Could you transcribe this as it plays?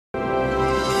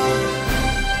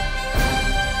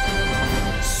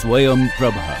Swayam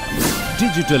Prabha.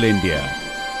 Digital India.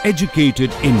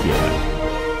 Educated India.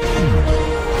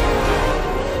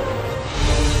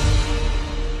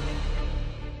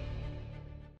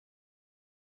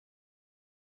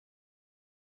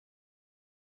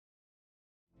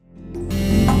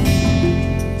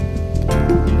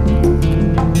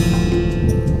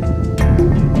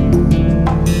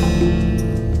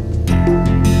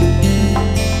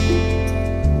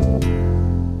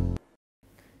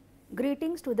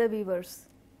 Greetings to the viewers.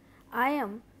 I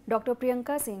am Dr.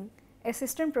 Priyanka Singh,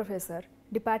 Assistant Professor,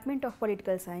 Department of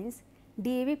Political Science,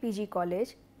 DAV PG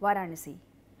College, Varanasi.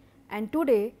 And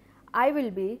today I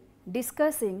will be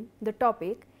discussing the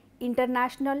topic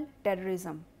International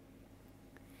Terrorism.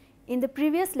 In the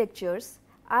previous lectures,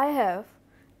 I have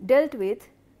dealt with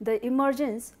the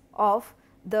emergence of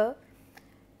the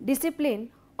discipline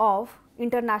of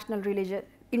international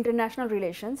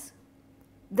relations.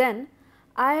 Then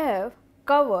I have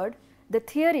covered the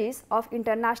theories of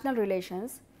international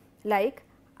relations like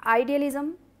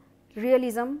idealism,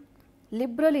 realism,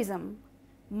 liberalism,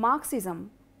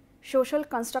 Marxism, social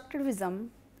constructivism,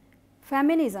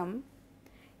 feminism,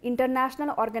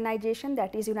 international organization,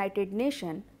 that is United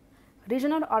Nations,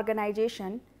 regional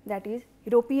organization, that is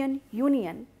European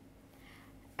Union,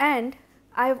 and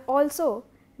I have also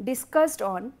discussed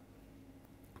on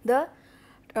the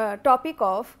topic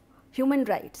of human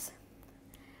rights.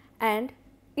 And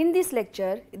in this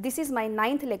lecture, this is my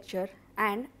 9th lecture,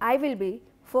 and I will be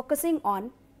focusing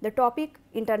on the topic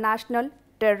international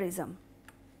terrorism.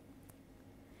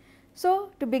 So,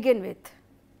 to begin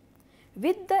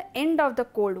with the end of the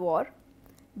Cold War,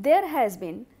 there has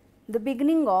been the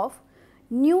beginning of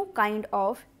new kind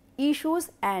of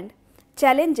issues and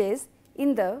challenges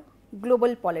in the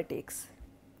global politics,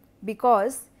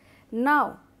 because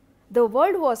now the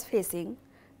world was facing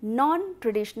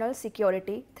non-traditional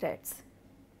security threats.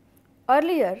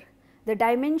 Earlier, the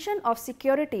dimension of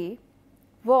security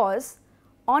was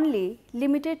only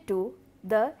limited to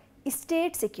the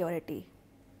state security,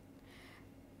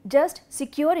 just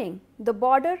securing the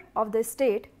border of the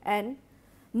state, and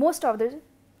most of the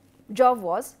job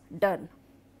was done.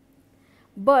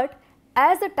 But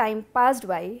as the time passed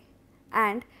by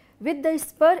and with the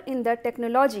spur in the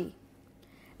technology,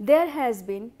 there has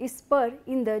been a spur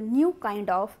in the new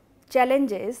kind of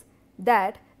challenges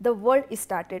that the world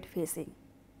started facing.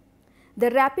 The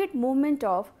rapid movement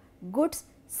of goods,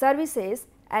 services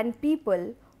and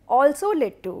people also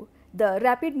led to the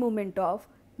rapid movement of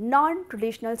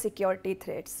non-traditional security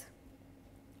threats.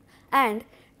 And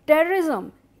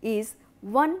terrorism is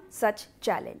one such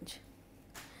challenge.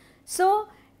 So,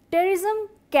 terrorism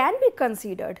can be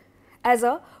considered as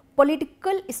a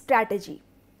political strategy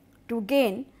to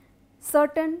gain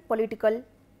certain political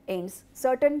ends,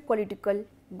 certain political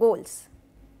goals.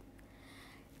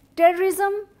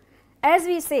 Terrorism, as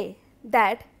we say,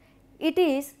 that it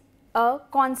is a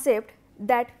concept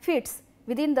that fits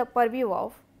within the purview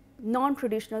of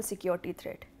non-traditional security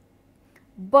threat.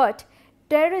 But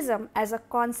terrorism as a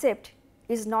concept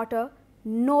is not a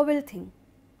novel thing.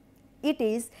 It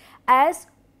is as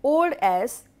old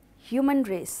as human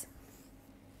race.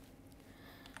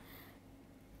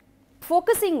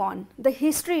 Focusing on the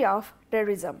history of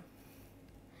terrorism,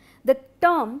 the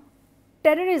term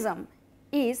terrorism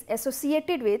is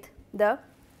associated with the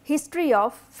history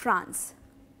of France.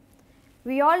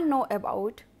 We all know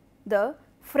about the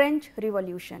French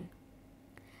Revolution.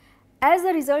 As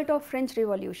a result of French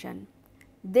Revolution,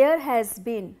 there has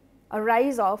been a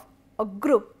rise of a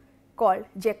group called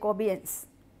Jacobins,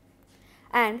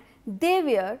 and they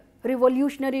were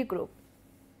revolutionary group.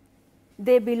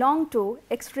 They belonged to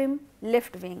extreme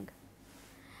left wing,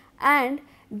 and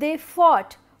they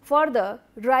fought for the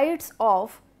rights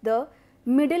of the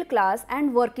middle class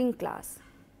and working class.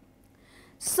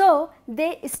 So,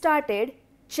 they started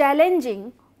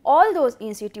challenging all those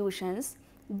institutions,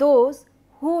 those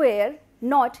who were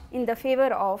not in the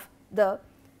favor of the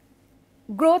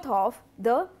growth of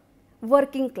the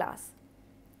working class.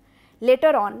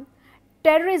 Later on,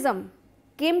 terrorism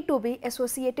came to be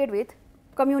associated with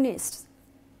communists,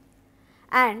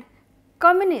 and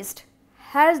communist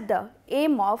has the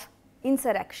aim of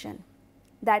insurrection.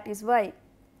 That is why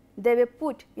they were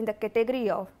put in the category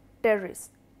of terrorists.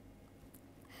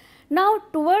 Now,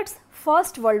 towards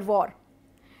First World War,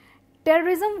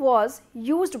 terrorism was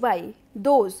used by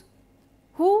those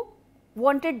who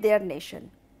wanted their nation.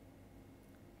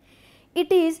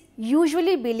 It is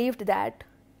usually believed that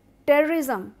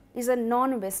terrorism is a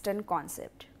non-Western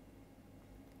concept.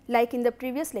 Like in the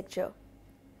previous lecture,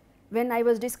 when I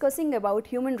was discussing about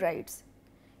human rights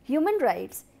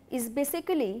is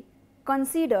basically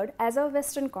considered as a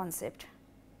Western concept.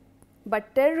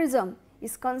 but terrorism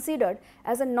is considered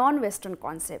as a non-Western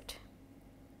concept.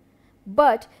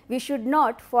 But we should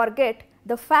not forget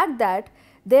the fact that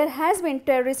there has been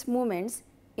terrorist movements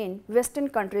in Western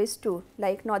countries too,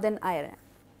 like Northern Ireland.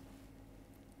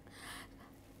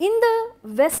 In the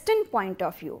Western point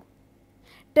of view,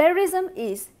 terrorism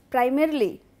is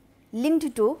primarily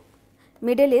linked to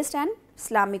Middle East and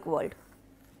Islamic world.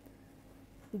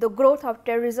 The growth of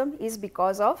terrorism is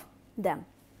because of them.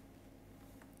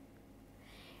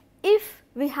 If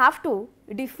we have to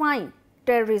define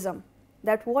terrorism,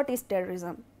 that what is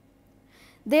terrorism?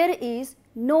 There is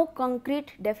no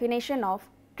concrete definition of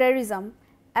terrorism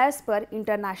as per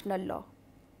international law.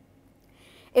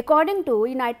 According to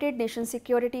United Nations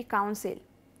Security Council,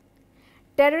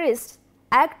 terrorist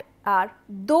acts are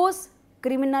those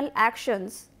criminal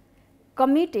actions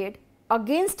committed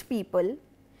against people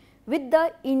with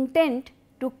the intent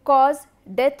to cause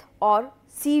death or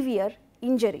severe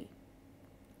injury.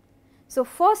 So,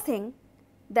 first thing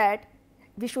that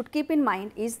we should keep in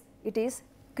mind is it is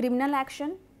criminal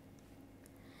action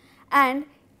and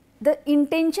the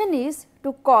intention is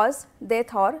to cause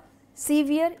death or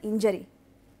severe injury.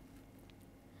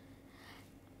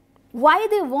 Why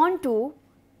they want to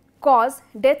cause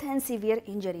death and severe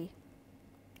injury?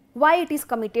 Why it is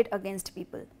committed against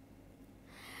people?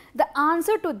 The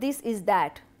answer to this is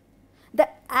that the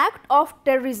act of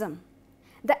terrorism,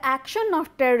 the action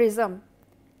of terrorism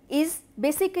is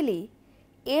basically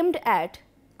aimed at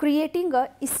creating a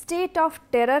state of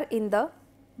terror in the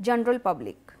general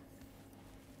public.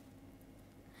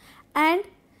 And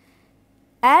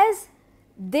as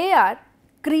they are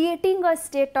creating a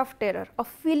state of terror, a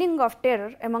feeling of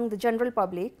terror among the general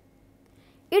public,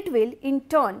 it will in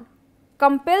turn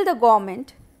compel the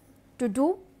government to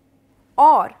do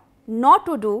or not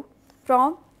to do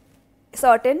from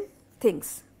certain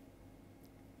things.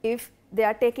 If they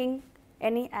are taking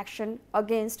any action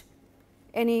against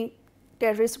any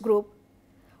terrorist group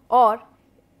or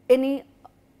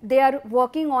they are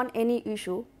working on any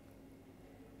issue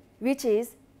which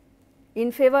is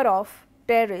in favor of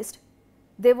terrorist,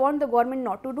 they want the government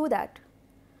not to do that.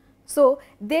 So,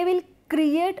 they will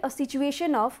create a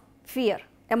situation of fear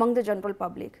among the general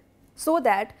public, so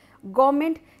that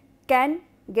government can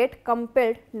get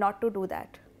compelled not to do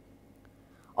that.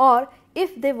 Or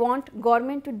if they want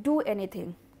government to do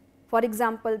anything, for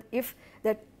example, if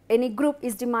any group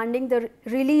is demanding the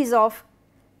release of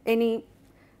any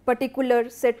particular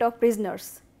set of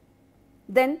prisoners,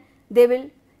 then they will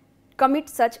commit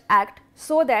such act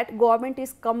so that government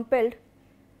is compelled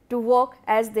to work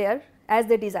as they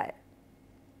desire.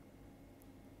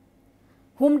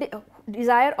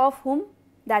 Desire of whom?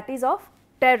 That is of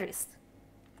terrorists.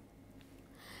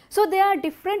 So, there are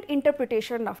different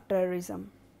interpretations of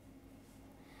terrorism.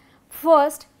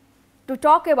 First, to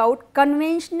talk about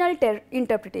conventional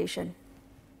interpretation.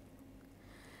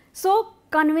 So,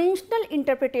 conventional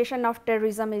interpretation of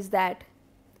terrorism is that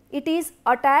it is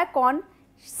attack on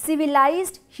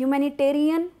civilized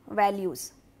humanitarian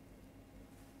values,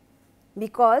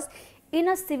 because in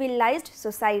a civilized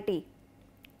society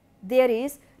there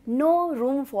is no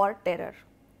room for terror,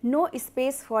 no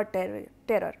space for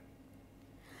terror.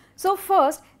 So,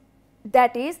 first,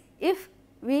 that is, if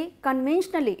we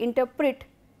conventionally interpret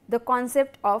the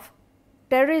concept of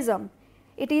terrorism,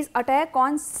 it is attack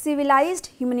on civilized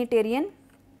humanitarian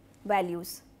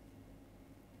values,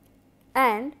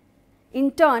 and in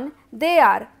turn they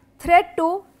are threat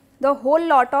to the whole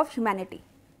lot of humanity,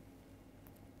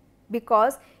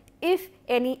 because if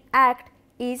any act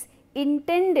is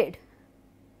intended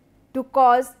to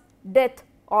cause death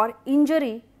or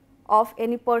injury of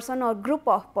any person or group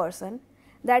of person,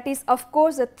 that is of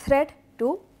course a threat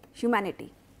to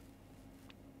humanity.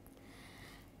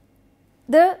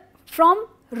 From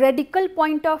radical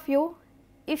point of view,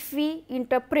 if we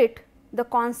interpret the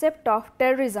concept of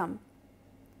terrorism,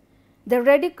 the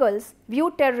radicals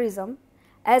view terrorism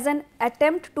as an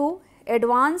attempt to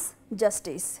advance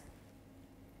justice,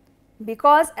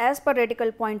 because as per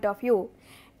radical point of view,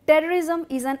 terrorism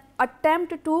is an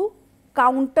attempt to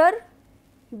counter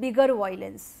bigger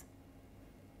violence,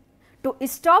 to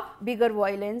stop bigger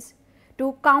violence,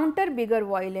 to counter bigger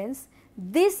violence.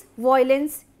 This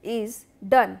violence is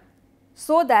done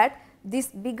so that this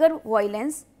bigger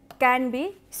violence can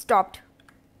be stopped.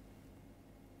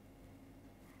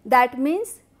 That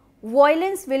means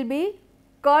violence will be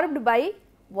curbed by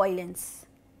violence.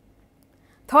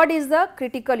 Third is the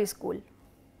critical school.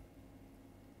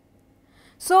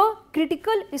 So,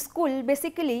 critical school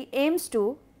basically aims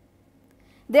to,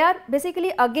 they are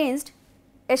basically against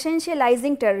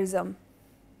essentializing terrorism.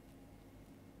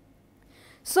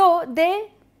 So,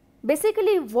 they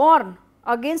basically warn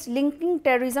against linking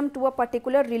terrorism to a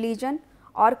particular religion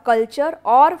or culture,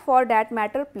 or for that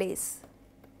matter place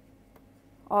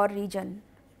or region.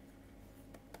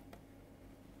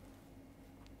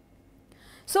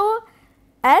 So,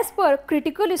 as per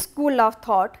critical school of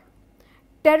thought,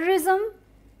 terrorism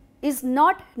is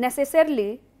not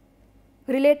necessarily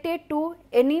related to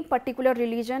any particular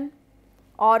religion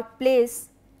or place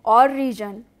or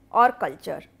region or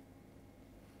culture.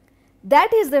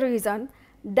 That is the reason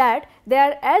that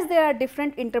there are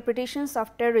different interpretations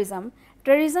of terrorism,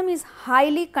 terrorism is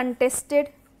highly contested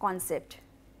concept.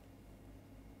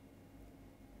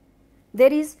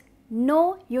 There is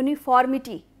no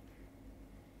uniformity.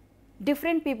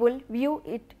 Different people view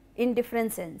it in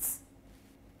different sense.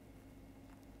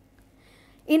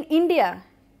 In India,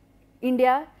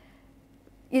 India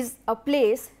is a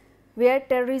place where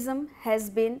terrorism has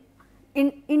been,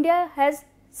 India has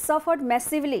suffered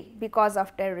massively because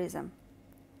of terrorism.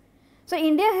 So,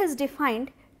 India has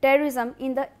defined terrorism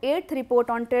in the 8th report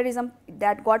on terrorism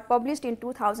that got published in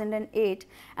 2008,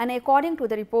 and according to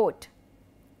the report,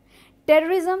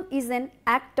 terrorism is an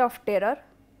act of terror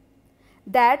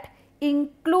that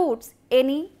includes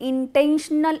any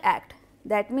intentional act.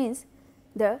 That means,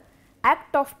 the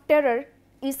act of terror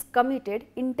is committed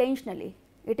intentionally,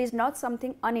 it is not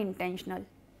something unintentional,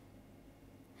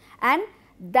 and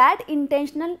that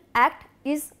intentional act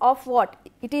is of what?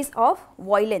 It is of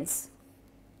violence,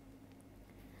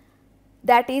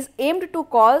 that is aimed to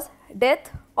cause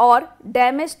death or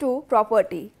damage to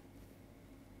property,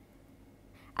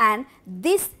 and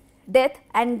this death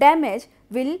and damage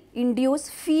will induce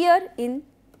fear in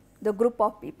the group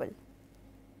of people.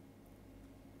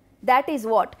 That is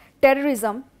what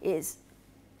terrorism is.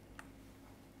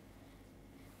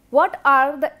 What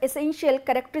are the essential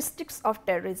characteristics of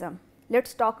terrorism? Let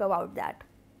us talk about that.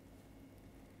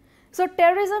 So,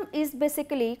 terrorism is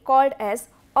basically called as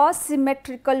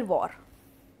asymmetrical war.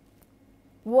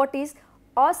 What is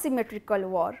asymmetrical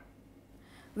war?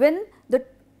 When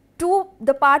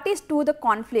the parties to the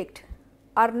conflict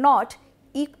are not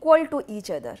equal to each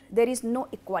other, there is no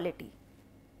equality.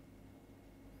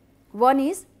 One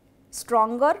is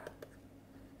stronger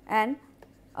and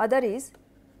other is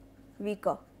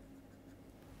weaker,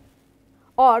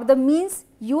 or the means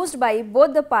used by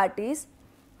both the parties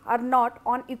are not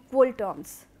on equal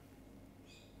terms.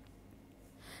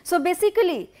 So,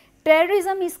 basically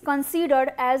terrorism is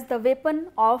considered as the weapon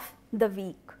of the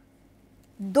weak.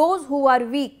 Those who are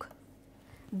weak,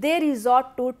 they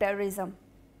resort to terrorism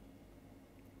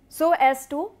so as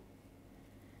to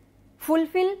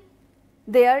fulfill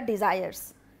their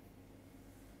desires,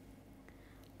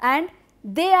 and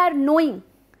they are knowing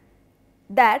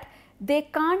that they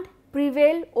can't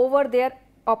prevail over their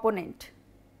opponent,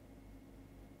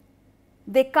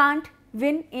 they can't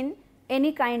win in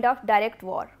any kind of direct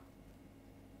war.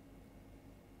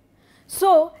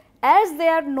 So, as they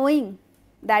are knowing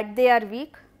that they are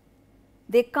weak,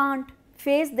 they can't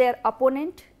face their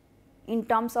opponent in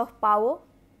terms of power,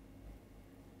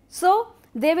 so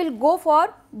they will go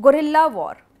for guerrilla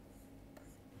war,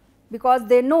 because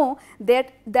they know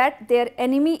that their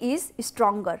enemy is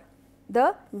stronger,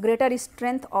 the greater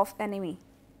strength of enemy.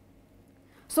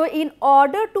 So, in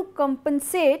order to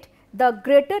compensate the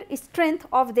greater strength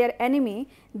of their enemy,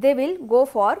 they will go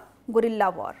for guerrilla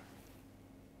war,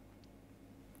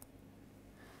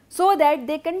 so that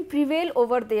they can prevail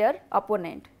over their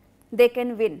opponent, they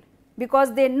can win,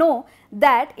 because they know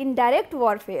that in direct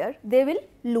warfare they will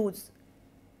lose.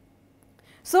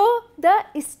 So, the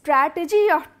strategy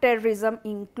of terrorism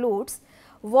includes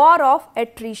war of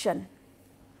attrition,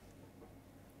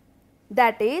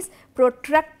 that is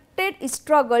protracted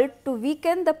struggle to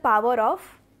weaken the power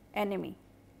of enemy.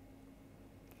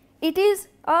 It is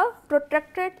a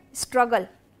protracted struggle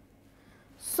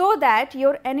so that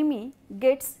your enemy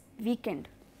gets weakened.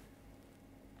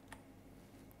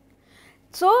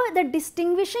 So, the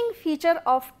distinguishing feature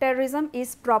of terrorism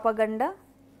is propaganda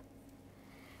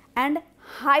and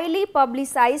highly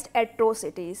publicized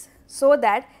atrocities, so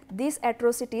that these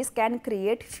atrocities can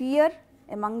create fear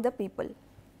among the people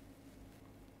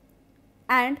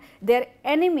and their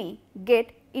enemy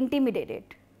get intimidated.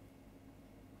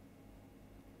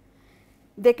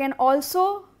 They can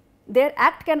also, their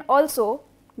act can also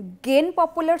gain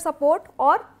popular support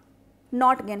or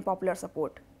not gain popular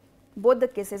support, both the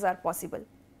cases are possible.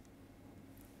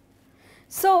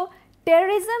 So,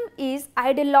 terrorism is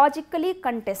ideologically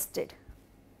contested,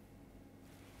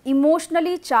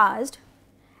 emotionally charged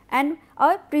and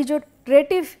a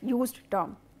pejorative used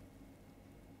term.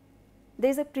 There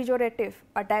is a pejorative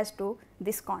attached to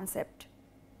this concept.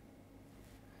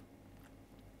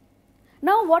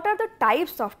 Now, what are the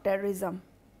types of terrorism?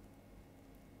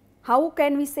 How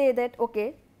can we say that,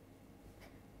 okay,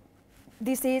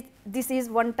 this is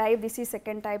one type, this is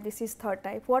second type, this is third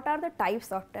type? What are the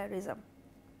types of terrorism?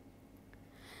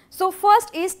 So,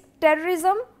 first is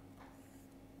terrorism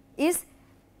is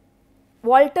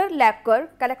Walter Lacker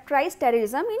characterized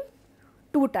terrorism in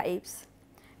two types: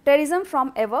 terrorism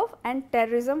from above and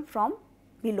terrorism from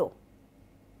below.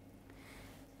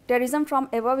 Terrorism from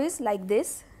above is like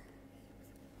this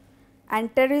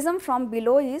and terrorism from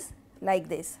below is like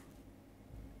this.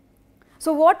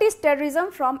 So, what is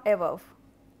terrorism from above?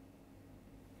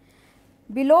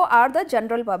 Below are the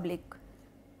general public.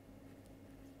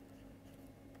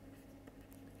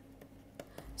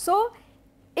 So,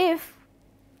 if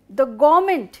the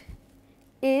government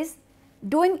is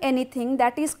doing anything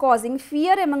that is causing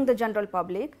fear among the general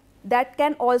public, that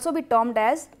can also be termed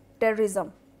as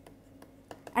terrorism.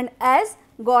 And as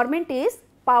government is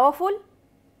powerful,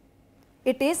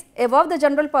 it is above the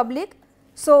general public,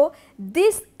 so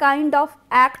this kind of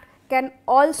act can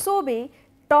also be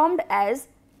termed as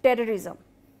terrorism.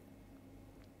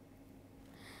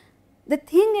 The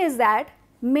thing is that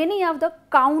many of the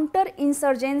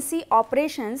counter-insurgency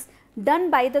operations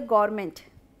done by the government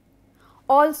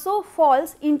also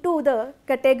falls into the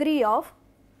category of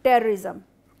terrorism,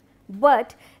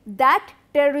 but that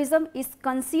terrorism is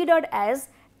considered as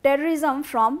terrorism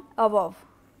from above.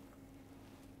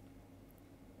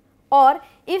 Or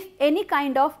if any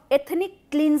kind of ethnic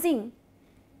cleansing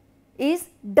is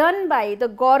done by the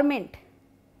government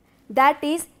that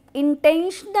is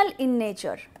intentional in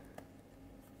nature,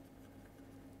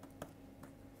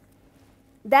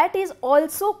 that is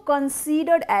also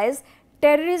considered as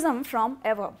terrorism from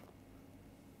above,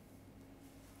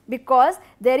 because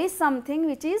there is something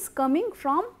which is coming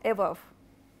from above.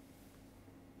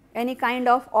 Any kind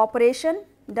of operation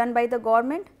done by the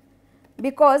government,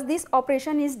 because this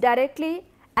operation is directly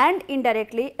and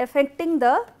indirectly affecting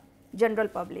the general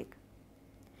public,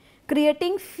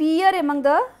 creating fear among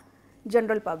the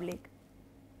general public.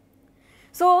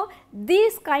 So,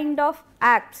 these kind of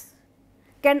acts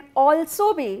can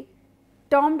also be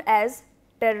termed as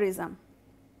terrorism.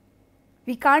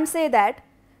 We can't say that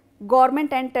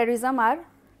government and terrorism are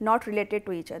not related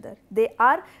to each other. They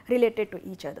are related to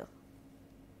each other,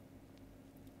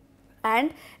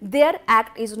 and their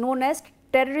act is known as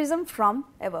terrorism from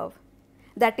above.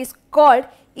 That is called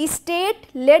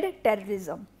state-led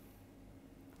terrorism,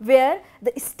 where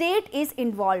the state is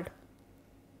involved.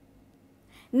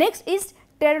 Next is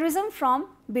terrorism from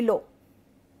below.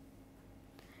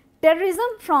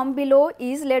 Terrorism from below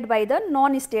is led by the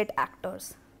non-state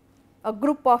actors, a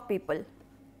group of people.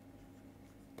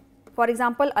 For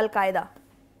example, Al-Qaeda.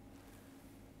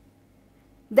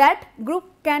 That group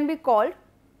can be called,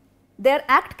 their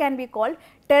act can be called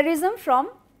terrorism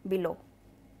from below.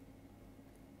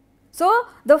 So,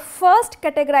 the first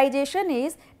categorization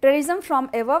is terrorism from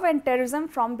above and terrorism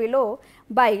from below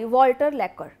by Walter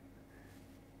Lacker.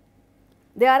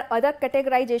 There are other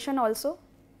categorization also.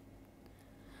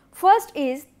 First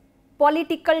is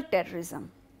political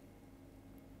terrorism.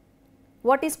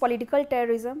 What is political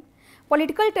terrorism?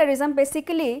 Political terrorism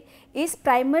basically is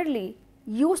primarily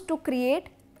used to create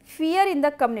fear in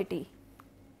the community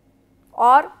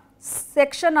or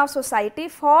section of society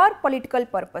for political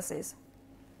purposes.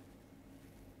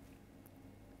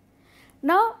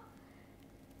 Now,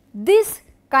 this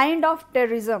kind of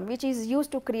terrorism which is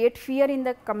used to create fear in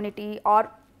the community or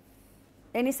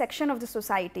any section of the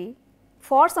society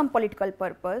for some political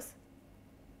purpose,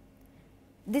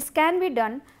 this can be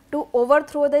done to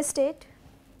overthrow the state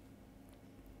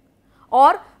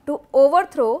or to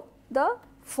overthrow the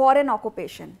foreign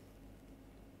occupation.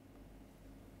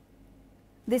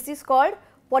 This is called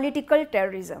political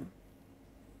terrorism.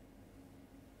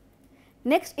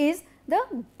 Next is the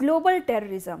global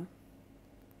terrorism.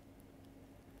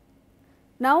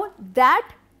 Now,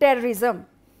 that terrorism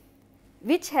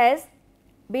which has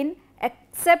been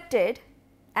accepted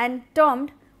and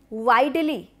termed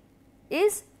widely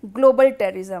is global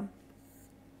terrorism.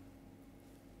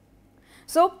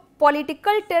 So,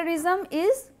 political terrorism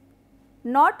is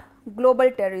not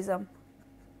global terrorism,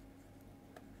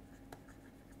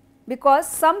 because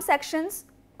some sections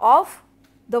of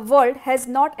the world has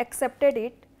not accepted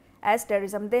it as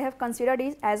terrorism. They have considered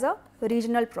it as a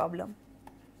regional problem.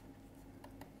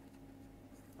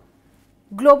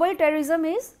 Global terrorism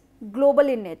is global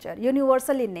in nature,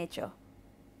 universal in nature.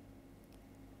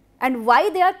 And why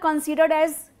they are considered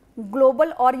as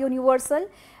global or universal?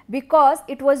 Because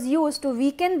it was used to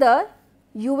weaken the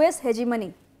US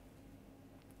hegemony.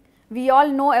 We all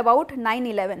know about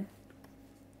 9/11,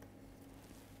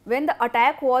 when the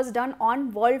attack was done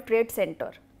on World Trade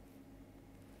Center.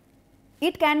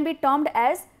 It can be termed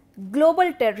as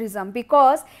global terrorism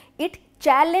because it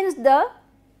challenged the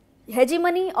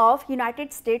hegemony of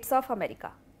United States of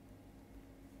America.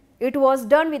 It was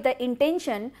done with the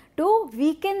intention to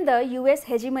weaken the US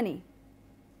hegemony.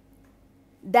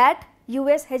 That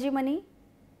US hegemony,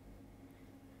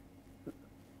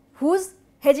 whose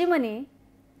hegemony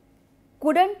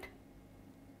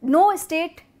no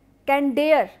state can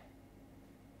dare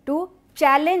to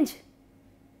challenge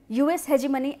US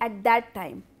hegemony at that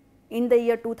time in the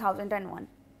year 2001.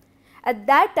 At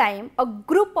that time, a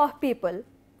group of people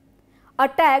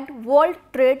attacked World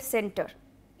Trade Center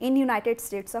in United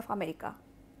States of America.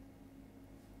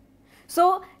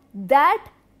 So that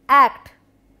act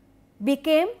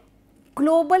became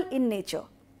global in nature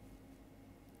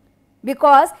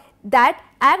because that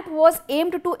act was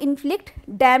aimed to inflict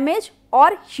damage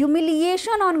or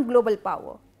humiliation on global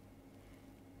power.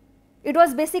 It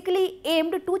was basically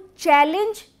aimed to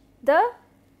challenge the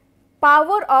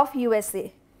power of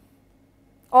USA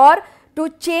or to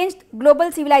change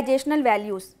global civilizational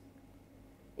values.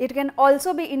 It can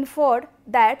also be inferred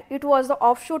that it was the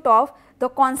offshoot of the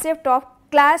concept of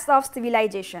clash of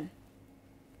civilization,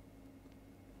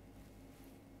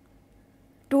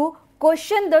 to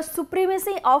question the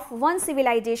supremacy of one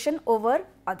civilization over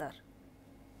other.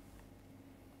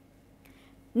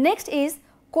 Next is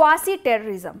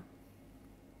quasi-terrorism.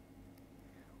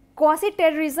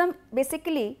 Quasi-terrorism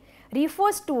basically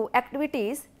refers to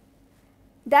activities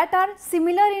that are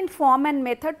similar in form and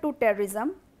method to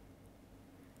terrorism,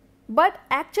 but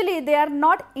actually they are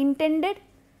not intended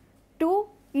to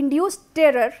induce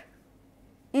terror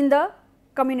in the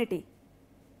community.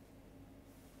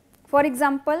 For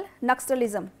example,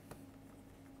 Naxalism.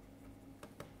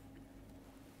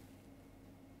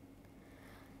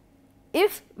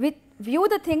 If we view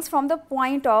the things from the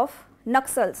point of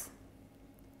Naxals,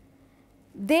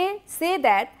 they say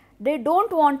that they do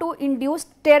not want to induce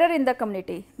terror in the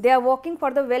community. They are working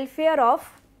for the welfare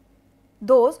of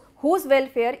those whose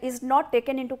welfare is not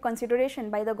taken into consideration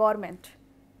by the government.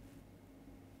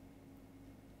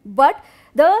 But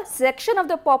the section of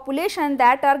the population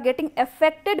that are getting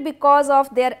affected because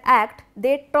of their act,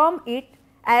 they term it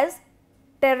as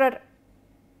terrorist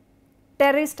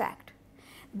act.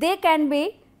 They can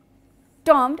be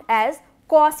termed as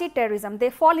quasi-terrorism. They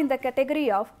fall in the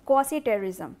category of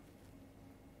quasi-terrorism.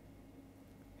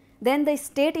 Then the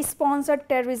state-sponsored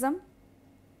terrorism,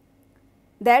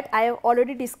 that I have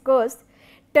already discussed,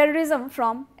 terrorism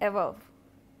from above.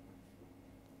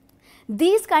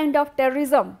 These kind of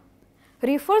terrorism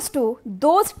refers to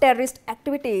those terrorist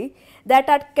activity that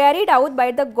are carried out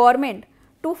by the government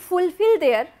to fulfill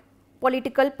their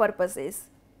political purposes,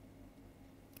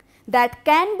 that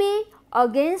can be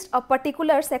against a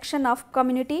particular section of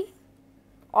community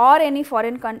or any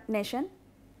foreign nation.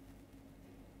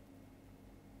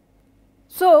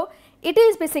 So it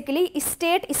is basically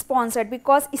state sponsored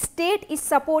because state is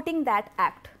supporting that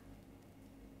act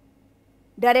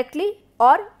directly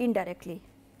or indirectly.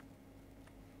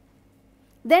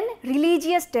 Then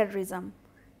religious terrorism.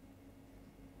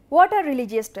 What are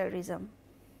religious terrorism?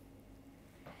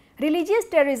 Religious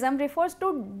terrorism refers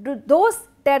to those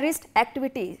terrorist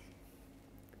activities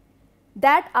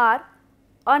that are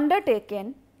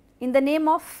undertaken in the name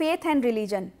of faith and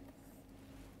religion,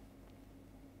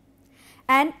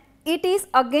 and it is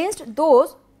against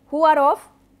those who are of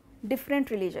different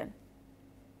religion.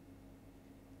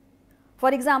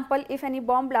 For example, if any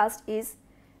bomb blast is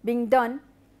being done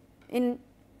in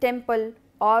temple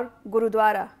or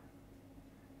Gurudwara,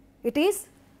 it is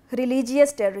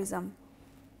religious terrorism,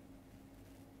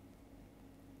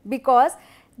 because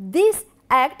this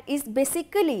act is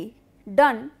basically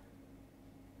done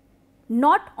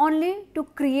not only to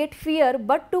create fear,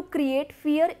 but to create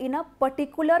fear in a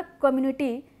particular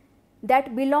community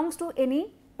that belongs to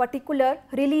any particular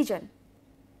religion.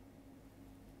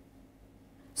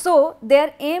 So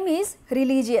their aim is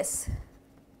religious.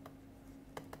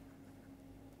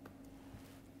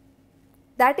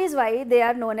 That is why they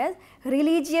are known as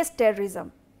religious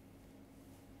terrorism.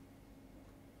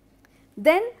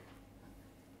 Then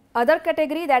other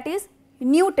category, that is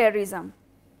new terrorism.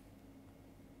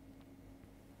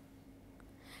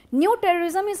 New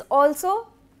terrorism is also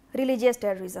religious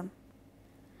terrorism,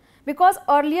 because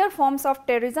earlier forms of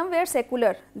terrorism were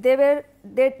secular. They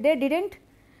didn't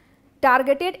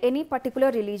targeted any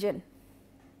particular religion.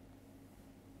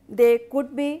 They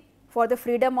could be for the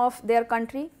freedom of their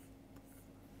country,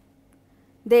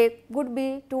 they could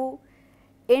be to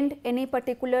end any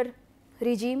particular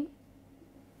regime,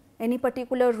 any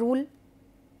particular rule.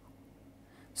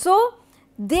 So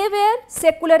they were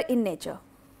secular in nature.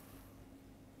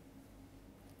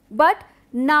 But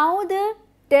now the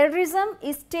terrorism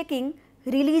is taking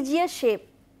religious shape.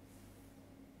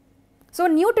 So,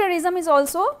 new terrorism is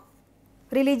also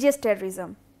religious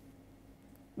terrorism,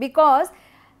 because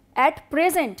at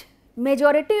present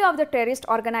majority of the terrorist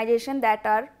organizations that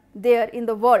are there in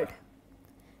the world,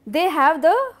 they have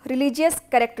the religious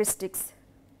characteristics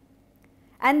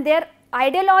and their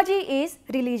ideology is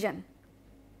religion,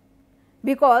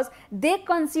 because they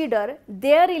consider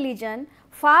their religion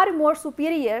far more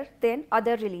superior than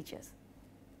other religions.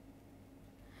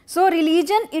 So,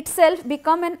 religion itself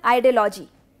become an ideology.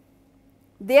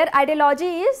 Their ideology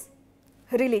is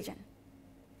religion.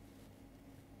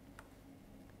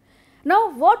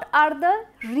 Now, what are the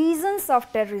reasons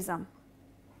of terrorism?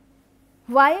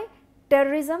 Why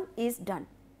terrorism is done?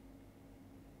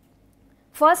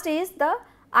 First is the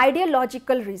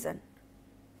ideological reason.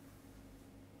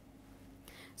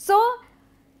 So,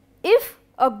 if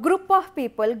a group of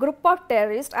people, group of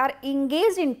terrorists are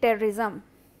engaged in terrorism,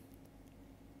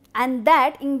 and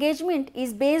that engagement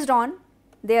is based on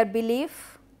their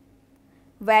belief,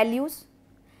 values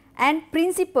and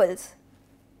principles,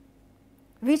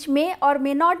 which may or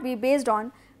may not be based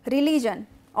on religion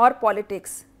or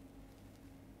politics.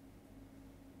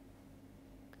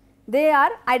 They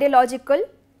are ideological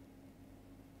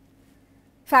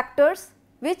factors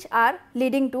which are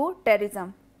leading to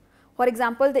terrorism. For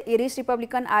example, the Irish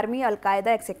Republican Army, Al Qaeda,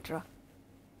 etc.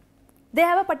 They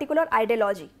have a particular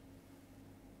ideology,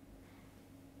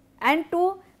 and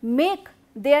to make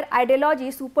their ideology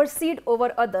supersede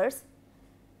over others,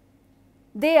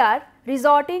 they are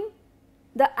resorting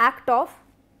the act of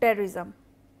terrorism.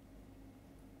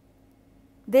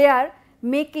 They are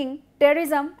making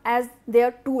terrorism as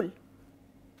their tool.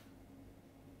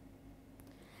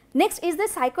 Next is the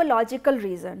psychological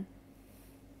reason.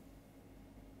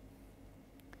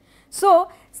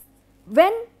 So,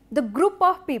 when the group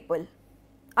of people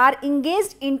are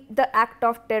engaged in the act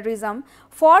of terrorism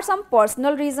for some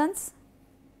personal reasons,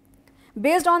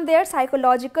 based on their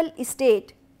psychological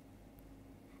state,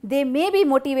 they may be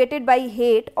motivated by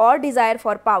hate or desire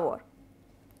for power.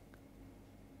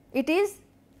 It is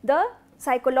the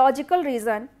psychological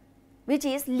reason which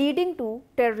is leading to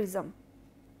terrorism.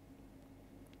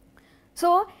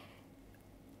 So,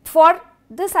 for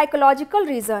the psychological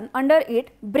reason, under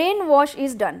it brainwash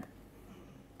is done.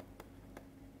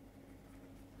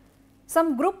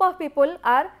 Some group of people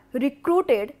are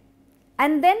recruited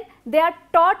and then they are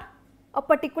taught a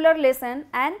particular lesson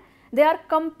and they are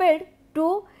compelled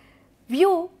to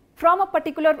view from a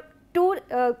particular,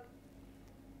 to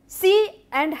see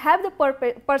and have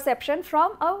the perception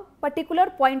from a particular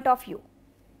point of view.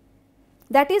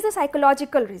 That is the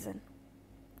psychological reason.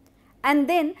 And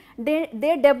then they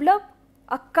develop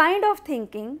a kind of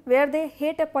thinking where they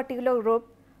hate a particular group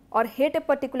or hate a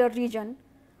particular region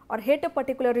or hate a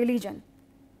particular religion.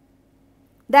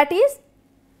 That is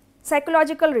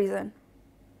psychological reason.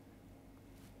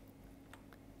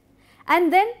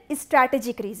 And then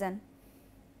strategic reason.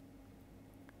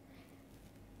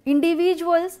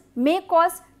 Individuals may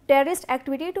cause terrorist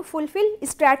activity to fulfill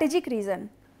strategic reason,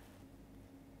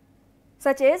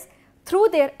 such as through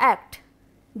their act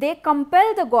they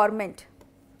compel the government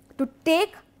to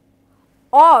take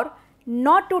or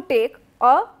not to take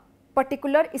a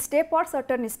particular step or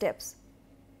certain steps.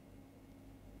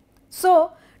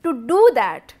 So, to do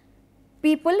that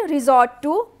people resort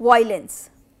to violence.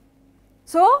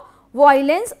 So,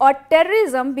 violence or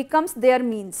terrorism becomes their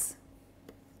means.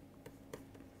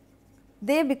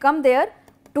 They become their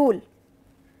tool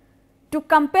to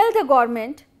compel the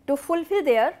government to fulfill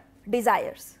their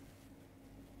desires.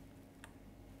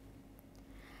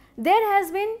 There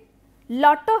has been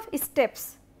lot of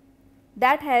steps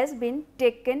that has been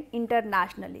taken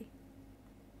internationally,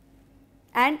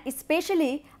 and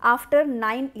especially after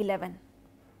 9/11.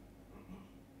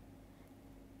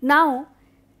 Now,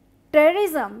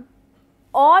 terrorism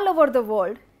all over the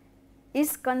world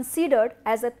is considered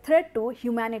as a threat to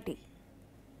humanity.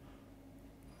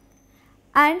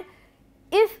 And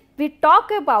if we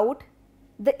talk about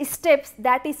the steps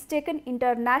that is taken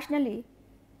internationally,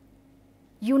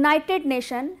 United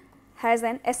Nations has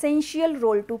an essential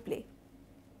role to play,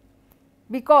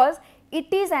 because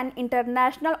it is an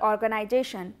international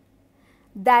organization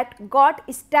that got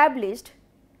established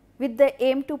with the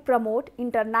aim to promote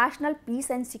international peace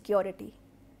and security.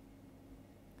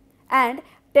 And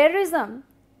terrorism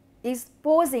is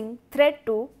posing threat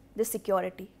to the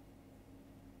security.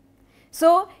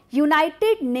 So,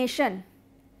 United Nations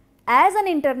as an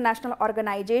international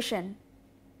organization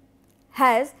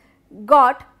has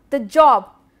got the job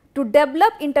to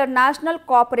develop international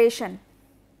cooperation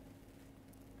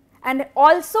and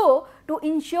also to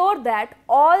ensure that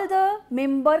all the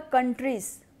member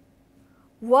countries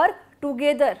work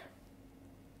together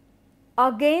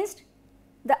against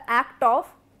the act of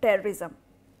terrorism,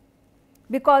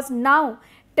 because now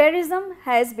terrorism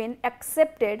has been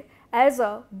accepted as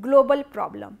a global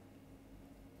problem.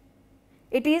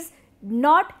 It is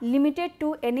not limited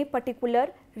to any particular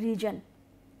region.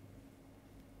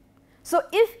 So,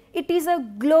 if it is a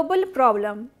global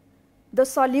problem, the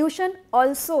solution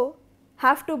also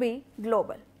have to be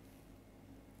global,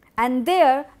 and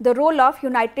there the role of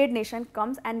United Nations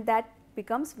comes, and that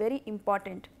becomes very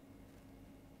important,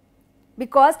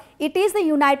 because it is the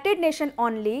United Nations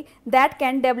only that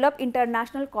can develop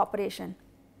international cooperation,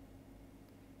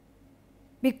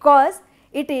 because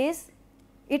it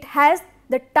has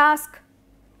the task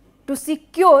to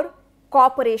secure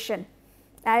cooperation,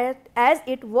 as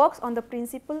it works on the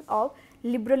principle of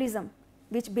liberalism,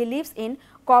 which believes in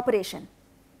cooperation.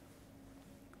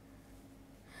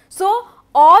 So,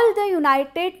 all the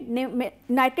United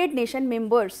Nations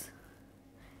members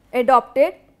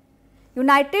adopted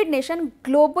United Nations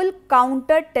Global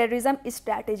Counter-Terrorism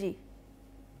Strategy,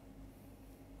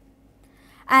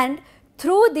 and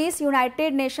through this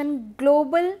United Nations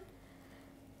Global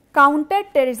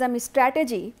Counter-Terrorism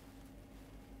Strategy,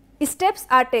 steps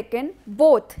are taken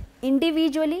both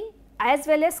individually as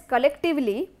well as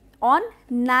collectively on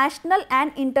national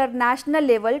and international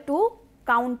level to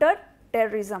counter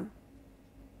terrorism.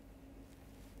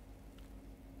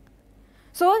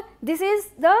 So, this is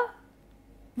the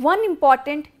one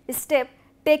important step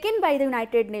taken by the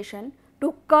United Nations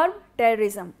to curb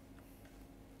terrorism.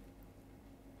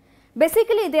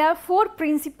 Basically, there are 4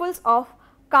 principles of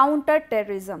counter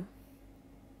terrorism.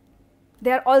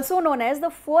 They are also known as the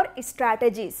 4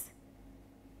 strategies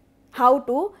how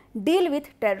to deal with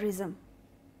terrorism.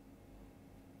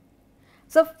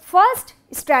 So, first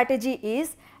strategy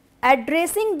is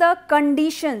addressing the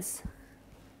conditions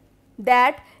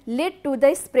that lead to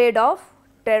the spread of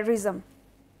terrorism.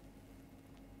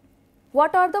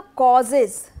 What are the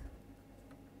causes?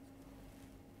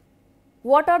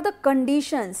 What are the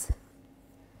conditions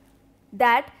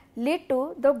that lead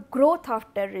to the growth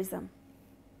of terrorism?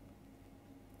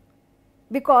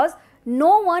 Because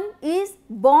no one is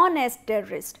born as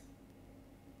terrorist.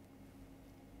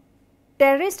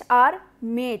 Terrorists are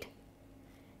made,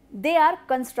 they are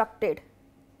constructed.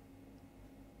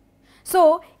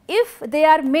 So, if they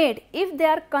are made, if they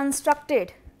are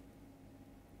constructed,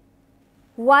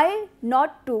 why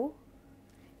not to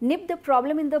nip the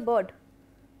problem in the bud,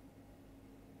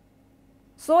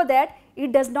 so that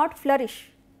it does not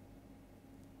flourish,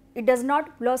 it does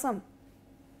not blossom.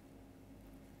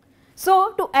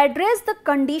 So, to address the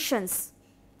conditions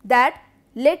that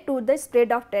led to the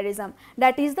spread of terrorism,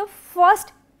 that is the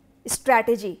first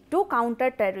strategy to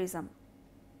counter terrorism.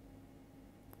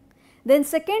 Then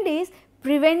second is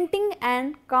preventing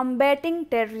and combating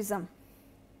terrorism.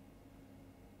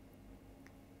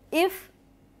 If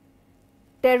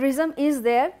terrorism is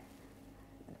there,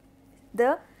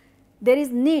 there is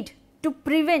need to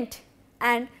prevent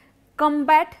and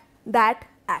combat that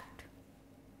act.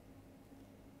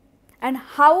 And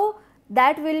how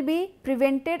that will be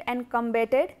prevented and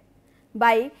combated?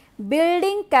 By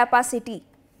building capacity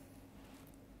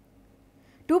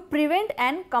to prevent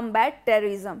and combat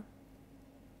terrorism.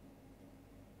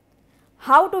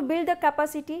 How to build the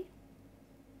capacity?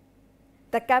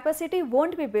 The capacity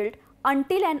won't be built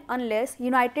until and unless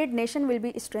United Nations will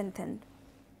be strengthened.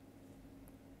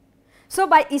 So,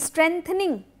 by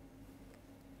strengthening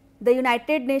the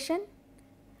United Nations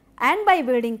and by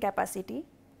building capacity,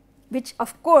 which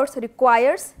of course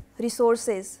requires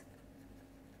resources,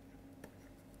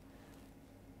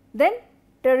 then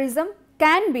terrorism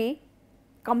can be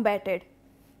combated.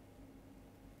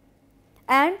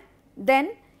 And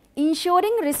then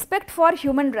ensuring respect for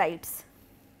human rights.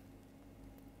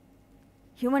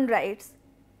 Human rights,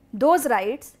 those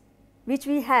rights which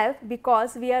we have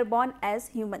because we are born as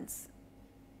humans,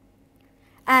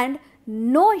 and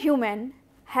no human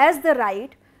has the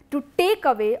right to take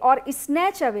away or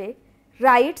snatch away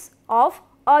rights of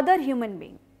other human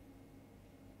being.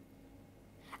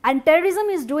 And terrorism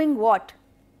is doing what?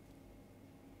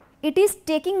 It is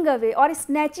taking away or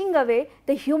snatching away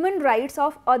the human rights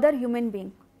of other human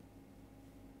being.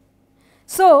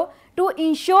 So, to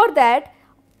ensure that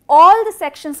all the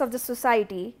sections of the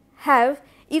society have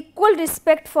equal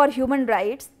respect for human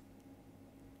rights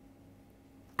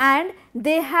and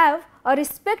they have a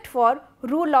respect for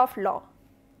rule of law.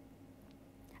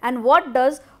 And what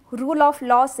does rule of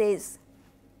law says?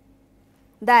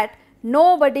 That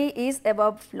nobody is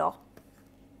above law.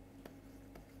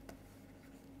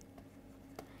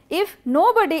 If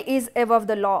nobody is above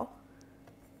the law,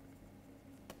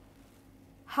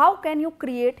 how can you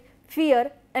create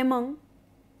fear among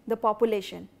the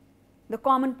population, the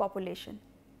common population?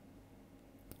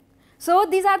 So,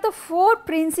 these are the 4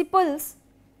 principles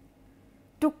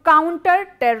to counter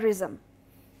terrorism.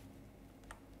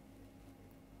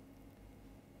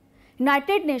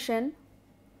 United Nations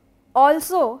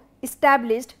also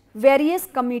established various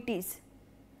committees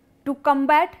to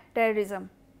combat terrorism.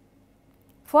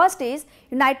 First is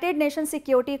United Nations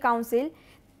Security Council,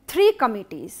 3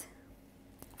 committees.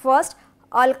 First,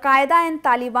 Al-Qaeda and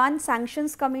Taliban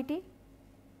Sanctions Committee,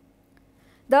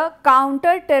 the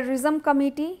Counter Terrorism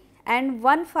Committee and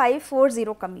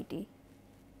 1540 Committee.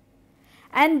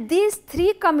 And these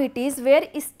 3 committees were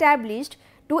established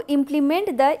to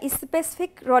implement the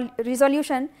specific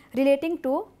resolution relating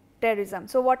to terrorism.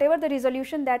 So, whatever the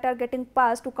resolution that are getting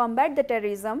passed to combat the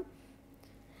terrorism,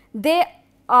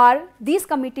 these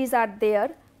committees are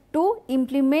there to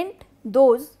implement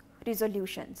those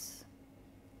resolutions.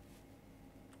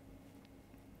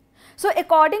 So,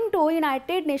 according to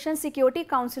United Nations Security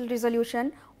Council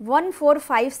resolution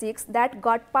 1456 that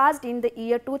got passed in the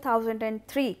year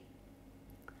 2003,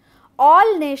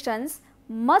 all nations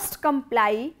must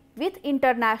comply with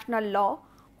international law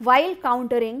while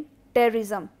countering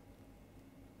terrorism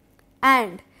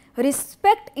and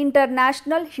respect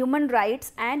international human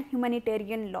rights and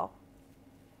humanitarian law.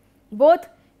 Both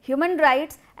human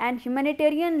rights and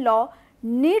humanitarian law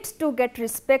needs to get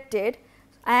respected,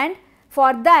 and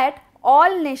for that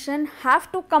all nations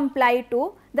have to comply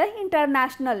to the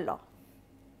international law.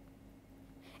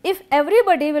 If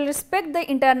everybody will respect the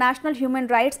international human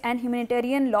rights and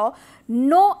humanitarian law,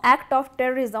 no act of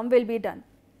terrorism will be done.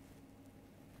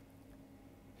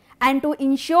 And to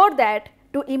ensure that,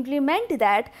 to implement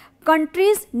that,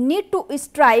 countries need to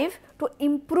strive to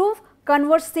improve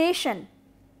conversation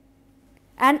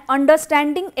and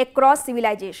understanding across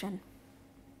civilization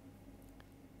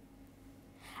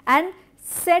and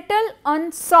settle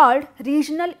unsolved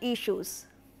regional issues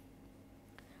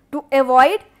to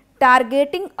avoid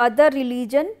targeting other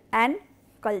religion and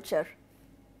culture.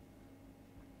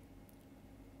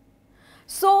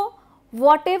 So,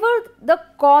 whatever the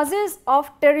causes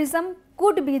of terrorism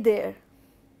could be there,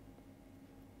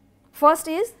 first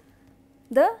is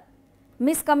the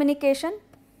miscommunication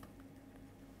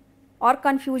or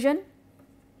confusion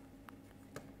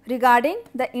regarding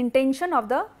the intention of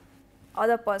the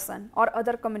other person or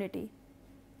other community,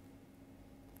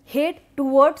 hate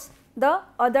towards the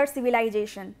other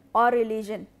civilization or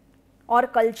religion or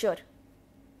culture.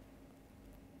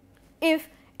 If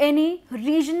any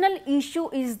regional issue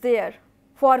is there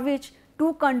for which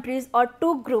 2 countries or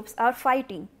 2 groups are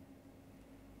fighting,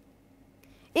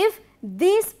 if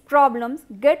these problems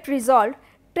get resolved,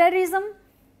 terrorism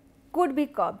could be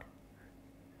curbed.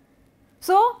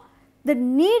 So, the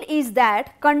need is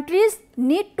that countries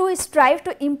need to strive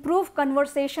to improve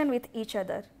conversation with each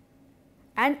other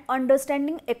and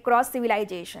understanding across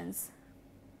civilizations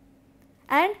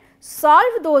and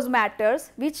solve those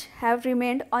matters which have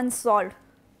remained unsolved.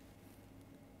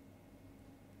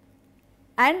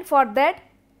 And for that,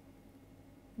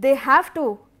 they have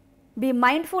to be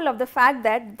mindful of the fact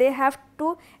that they have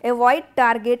to avoid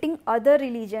targeting other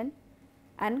religion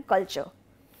and culture.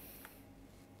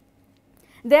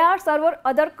 There are several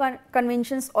other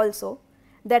conventions also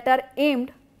that are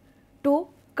aimed to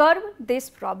curb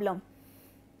this problem.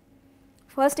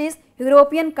 First is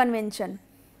European Convention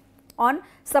on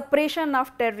Suppression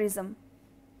of Terrorism.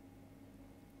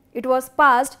 It was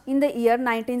passed in the year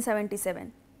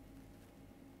 1977.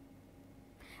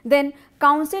 Then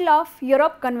Council of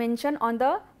Europe Convention on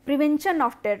the Prevention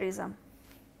of Terrorism.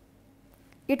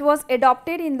 It was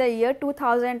adopted in the year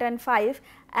 2005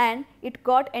 and it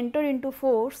got entered into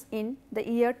force in the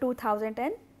year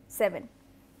 2007.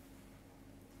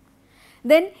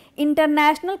 Then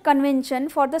International Convention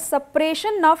for the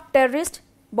Suppression of Terrorist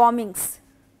Bombings,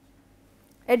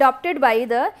 adopted by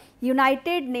the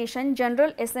United Nations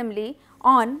General Assembly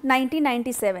on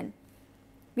 1997,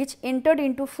 which entered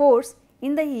into force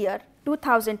in the year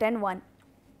 2001.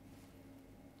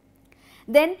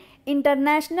 Then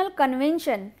International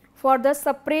Convention for the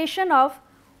Suppression of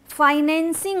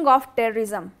Financing of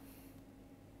Terrorism,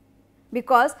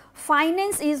 because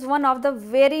finance is one of the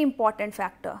very important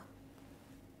factor,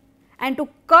 and to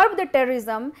curb the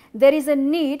terrorism there is a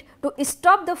need to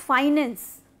stop the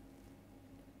finance.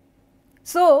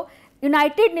 So,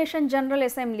 United Nations General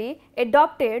Assembly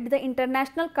adopted the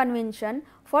International Convention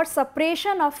for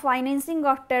Suppression of Financing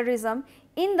of Terrorism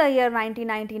in the year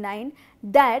 1999,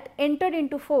 that entered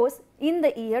into force in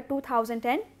the year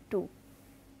 2002.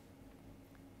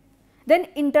 Then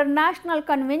International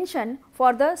Convention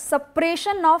for the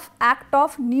Suppression of Act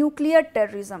of Nuclear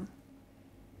Terrorism.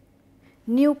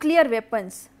 Nuclear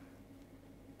weapons,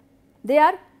 they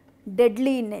are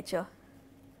deadly in nature.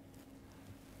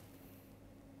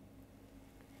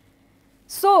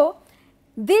 So,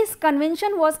 this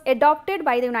convention was adopted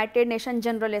by the United Nations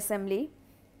General Assembly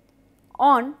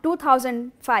on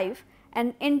 2005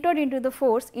 and entered into the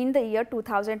force in the year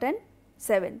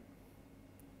 2007.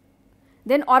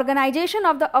 Then Organization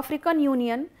of the African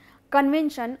Union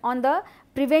Convention on the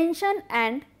Prevention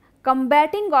and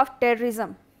Combating of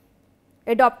Terrorism,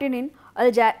 adopted in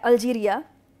Algeria,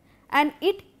 and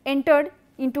it entered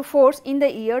into force in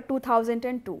the year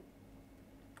 2002.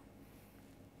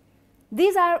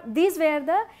 These were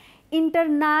the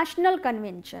international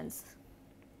conventions.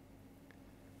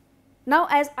 Now,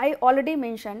 as I already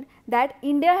mentioned that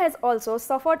India has also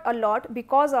suffered a lot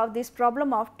because of this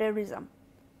problem of terrorism.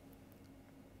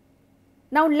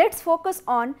 Now, let us focus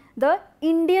on the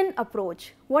Indian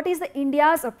approach. What is the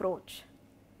India's approach?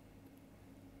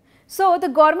 So, the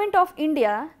government of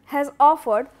India has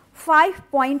offered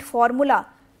 5-point formula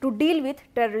to deal with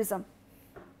terrorism.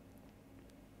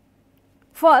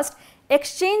 First,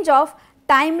 exchange of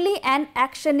timely and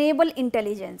actionable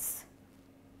intelligence.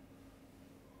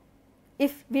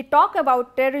 If we talk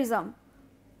about terrorism,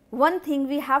 one thing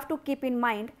we have to keep in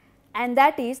mind, and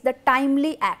that is the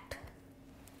timely act.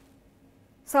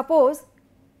 Suppose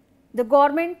the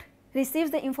government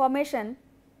receives the information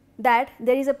that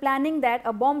there is a planning that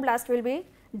a bomb blast will be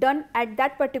done at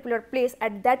that particular place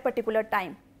at that particular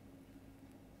time.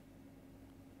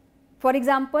 For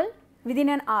example, within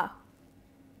an hour.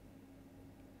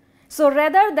 So,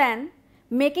 rather than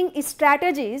making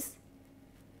strategies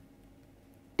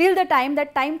till the time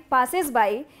that time passes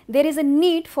by, there is a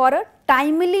need for a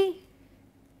timely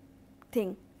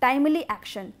thing, timely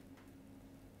action.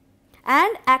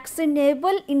 And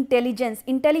actionable intelligence.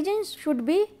 Intelligence should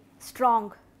be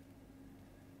strong,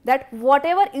 that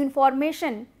whatever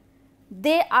information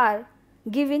they are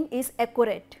giving is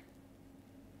accurate.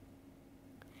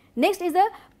 Next is the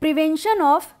prevention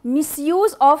of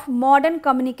misuse of modern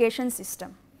communication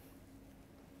system.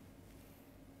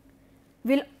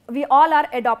 We all are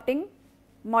adopting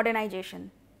modernization.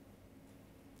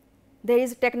 There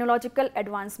is technological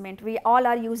advancement, we all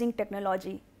are using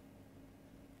technology.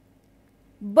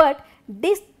 But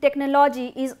this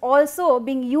technology is also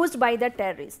being used by the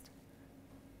terrorists.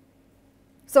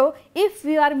 So, if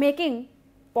we are making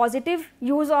positive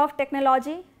use of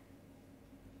technology,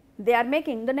 they are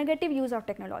making the negative use of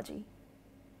technology.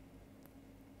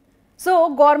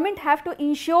 So, government have to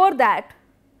ensure that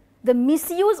the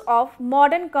misuse of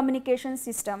modern communication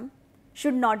system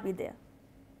should not be there.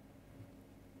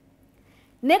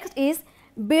 Next is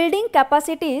building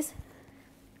capacities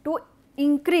to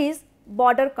increase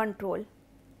border control.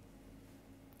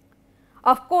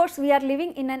 Of course, we are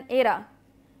living in an era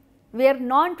where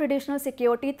non-traditional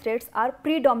security threats are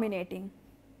predominating,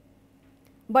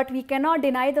 but we cannot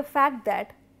deny the fact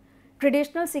that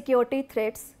traditional security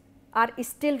threats are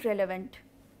still relevant,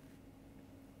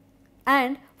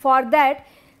 and for that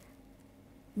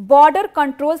border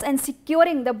controls and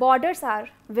securing the borders are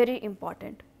very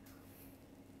important.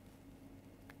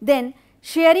 Then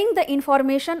sharing the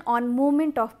information on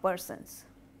movement of persons,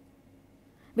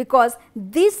 because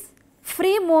this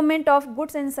free movement of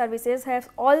goods and services has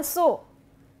also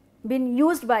been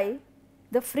used by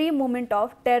the free movement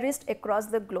of terrorists across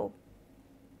the globe.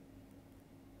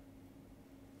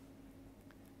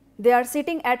 They are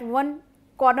sitting at one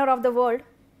corner of the world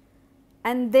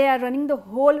and they are running the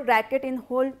whole racket in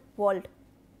whole world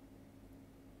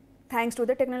thanks to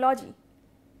the technology.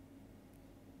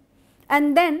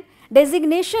 And then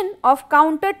designation of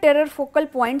counter-terror focal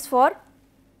points for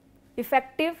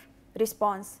effective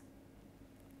response.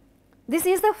 This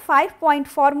is the 5-point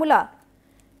formula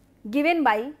given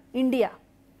by India.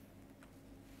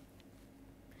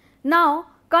 Now,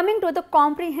 coming to the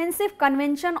Comprehensive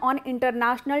Convention on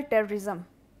International Terrorism.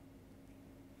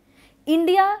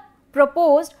 India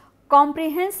proposed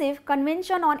Comprehensive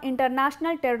Convention on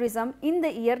International Terrorism in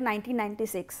the year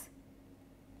 1996.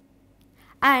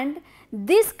 And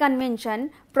this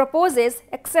convention proposes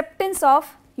acceptance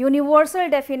of universal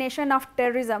definition of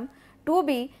terrorism to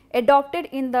be adopted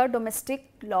in the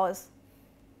domestic laws.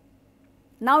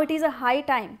 Now, it is a high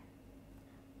time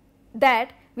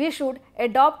that we should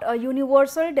adopt a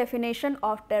universal definition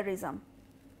of terrorism.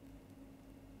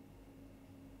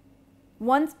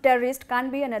 One terrorist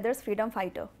can't be another's freedom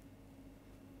fighter.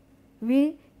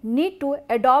 We need to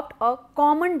adopt a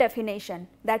common definition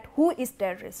that who is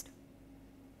terrorist.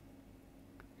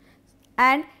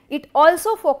 And it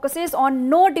also focuses on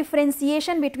no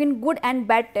differentiation between good and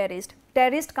bad terrorist.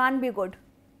 Terrorist can't be good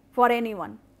for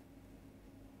anyone.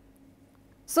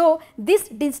 So, this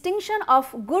distinction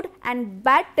of good and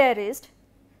bad terrorist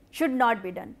should not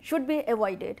be done, should be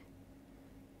avoided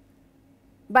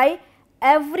by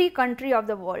every country of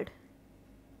the world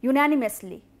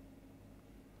unanimously.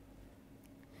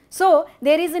 So,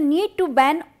 there is a need to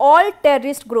ban all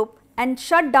terrorist group and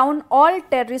shut down all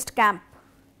terrorist camp,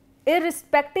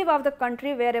 irrespective of the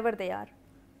country wherever they are.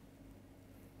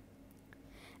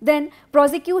 Then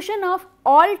prosecution of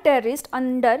all terrorists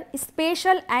under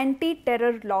special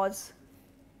anti-terror laws,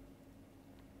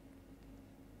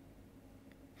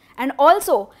 and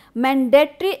also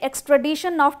mandatory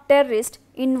extradition of terrorists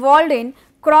involved in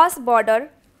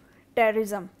cross-border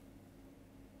terrorism.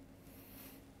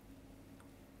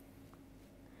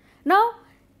 Now,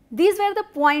 these were the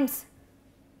points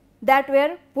that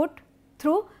were put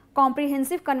through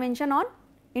Comprehensive Convention on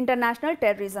International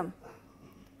Terrorism.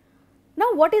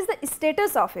 Now, what is the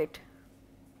status of it?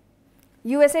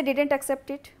 USA didn't accept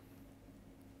it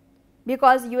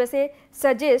because USA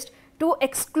suggests to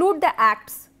exclude the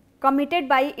acts committed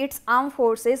by its armed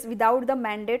forces without the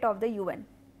mandate of the UN.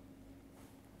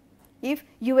 If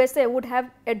USA would have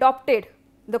adopted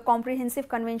the Comprehensive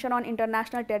Convention on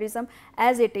International Terrorism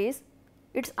as it is,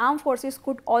 its armed forces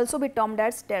could also be termed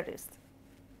as terrorists.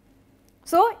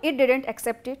 So, it didn't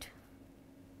accept it.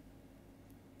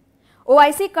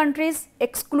 OIC countries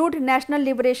exclude national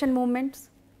liberation movements,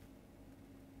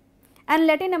 and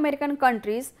Latin American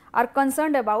countries are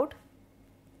concerned about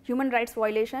human rights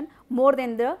violation more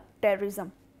than the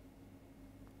terrorism.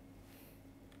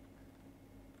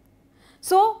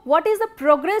 So, what is the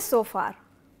progress so far?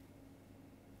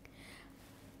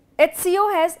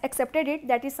 HCO has accepted it,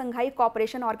 that is Shanghai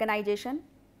Cooperation Organization.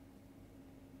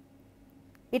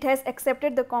 It has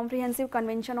accepted the Comprehensive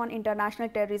Convention on International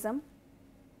Terrorism.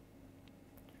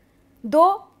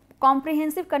 Though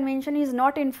Comprehensive Convention is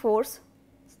not in force,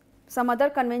 some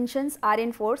other conventions are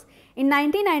in force. In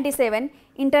 1997,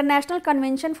 International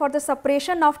Convention for the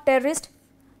Suppression of Terrorist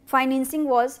Financing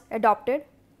was adopted.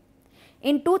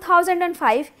 In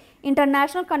 2005,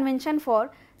 International Convention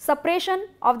for Suppression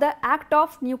of the Act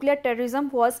of Nuclear Terrorism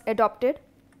was adopted.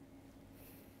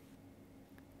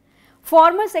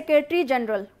 Former Secretary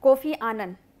General Kofi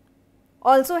Annan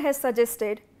also has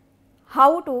suggested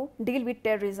how to deal with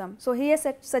terrorism. So, he has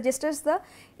suggested the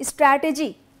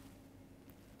strategy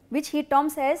which he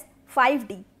terms as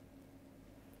 5D.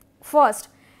 First,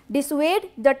 dissuade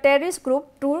the terrorist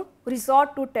group to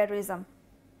resort to terrorism,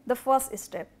 the first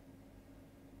step.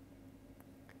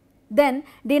 Then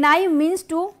deny means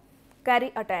to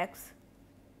carry attacks.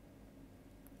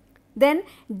 Then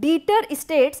deter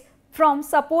states from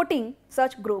supporting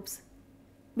such groups,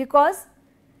 because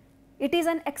it is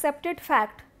an accepted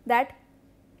fact that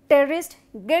terrorists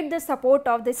get the support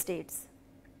of the states.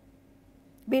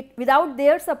 Without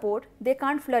their support, they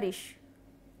can't flourish.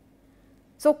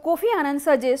 So, Kofi Annan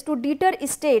suggests to deter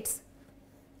states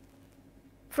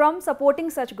from supporting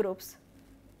such groups.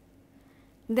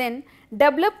 Then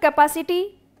develop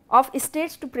capacity of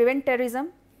states to prevent terrorism,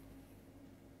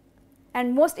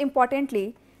 and most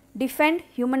importantly, defend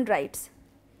human rights.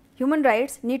 Human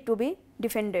rights need to be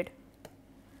defended.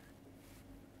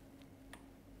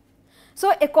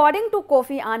 So, according to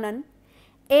Kofi Annan,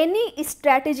 any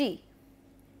strategy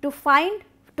to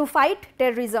fight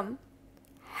terrorism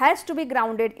has to be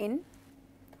grounded in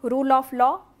rule of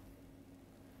law,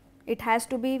 it has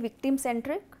to be victim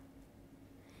centric,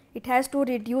 it has to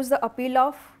reduce the appeal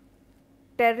of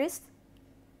terrorists,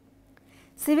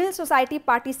 civil society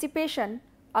participation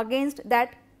against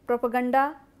that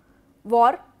propaganda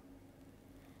war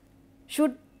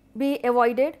should be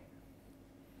avoided,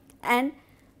 and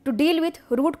to deal with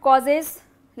root causes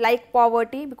like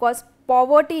poverty, because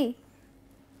poverty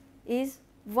is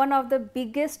one of the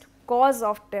biggest cause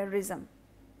of terrorism,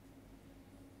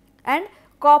 and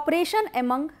cooperation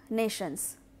among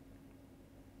nations.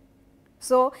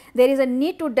 So, there is a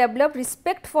need to develop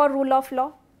respect for rule of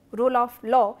law. Rule of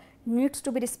law needs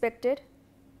to be respected.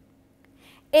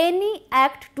 Any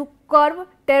act to curb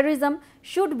terrorism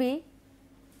should be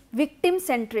victim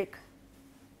centric.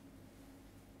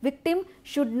 Victim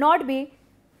should not be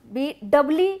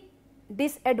doubly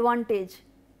disadvantaged.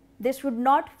 They should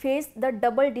not face the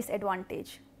double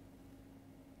disadvantage.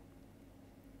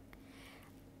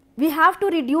 We have to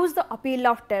reduce the appeal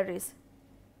of terrorists.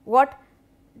 What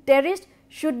terrorists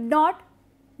should not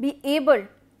be able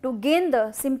to gain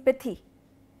the sympathy.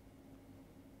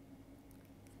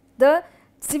 The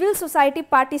civil society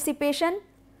participation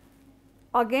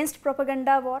against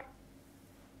propaganda war,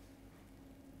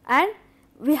 and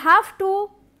we have to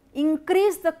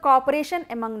increase the cooperation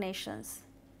among nations,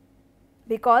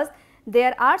 because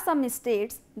there are some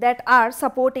states that are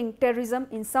supporting terrorism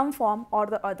in some form or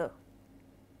the other,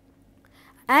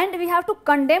 and we have to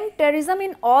condemn terrorism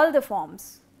in all the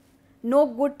forms. No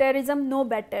good terrorism, no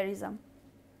bad terrorism.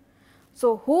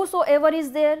 So, whosoever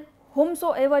is there,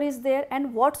 whomsoever is there,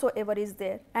 and whatsoever is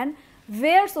there, and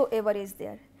wheresoever is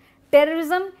there,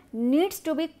 terrorism needs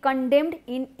to be condemned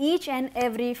in each and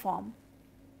every form.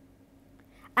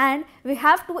 And we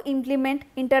have to implement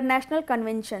international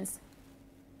conventions.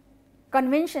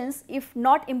 Conventions, if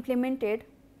not implemented,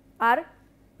 are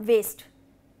waste,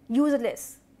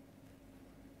 useless.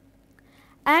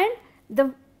 And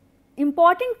the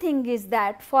important thing is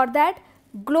that for that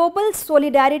global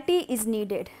solidarity is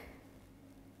needed.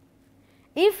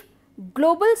 If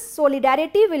global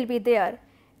solidarity will be there,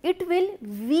 it will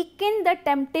weaken the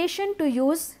temptation to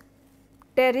use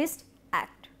terrorist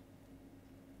act.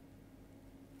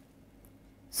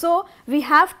 So, we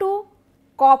have to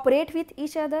cooperate with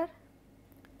each other,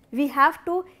 we have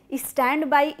to stand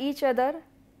by each other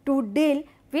to deal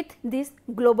with this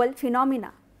global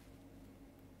phenomena.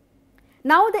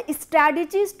 Now, the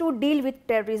strategies to deal with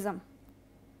terrorism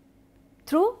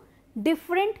through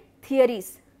different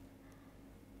theories.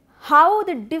 How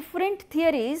the different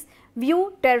theories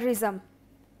view terrorism.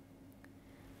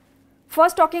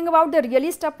 First, talking about the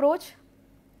realist approach,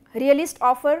 realists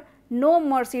offer no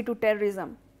mercy to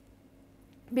terrorism,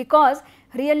 because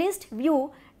realists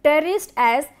view terrorists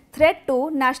as threat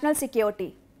to national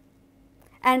security,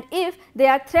 and if they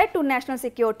are threat to national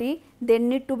security, they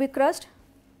need to be crushed.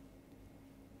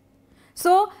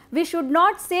 So, we should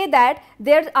not say that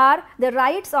there are the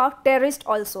rights of terrorists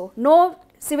also, no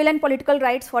civil and political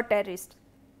rights for terrorists.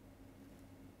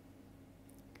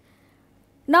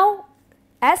 Now,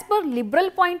 as per liberal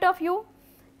point of view,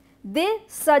 they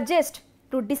suggest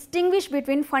to distinguish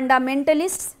between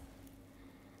fundamentalists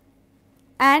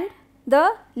and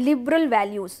the liberal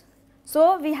values.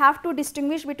 So, we have to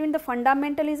distinguish between the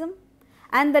fundamentalism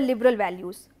and the liberal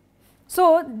values.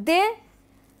 So, they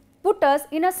put us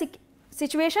in a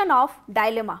situation of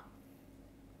dilemma,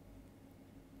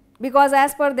 because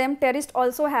as per them terrorists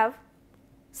also have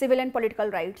civil and political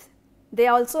rights, they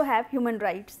also have human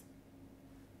rights.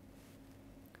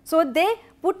 So, they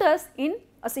put us in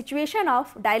a situation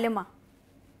of dilemma.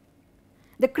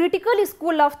 The critical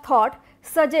school of thought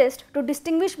suggests to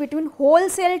distinguish between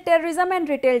wholesale terrorism and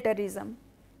retail terrorism.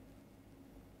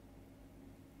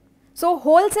 So,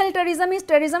 wholesale terrorism is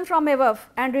terrorism from above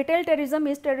and retail terrorism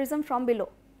is terrorism from below.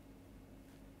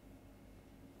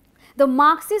 The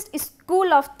Marxist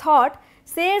school of thought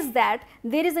says that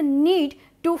there is a need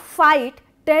to fight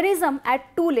terrorism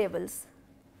at two levels: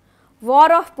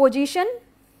 war of position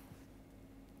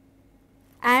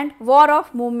and war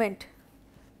of movement.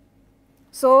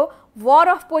 So, war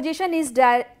of position is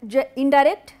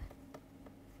indirect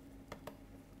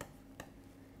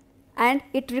and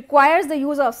it requires the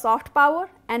use of soft power,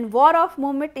 and war of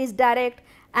movement is direct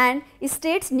and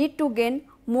states need to gain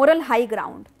moral high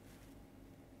ground.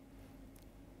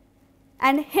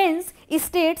 And hence,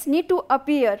 states need to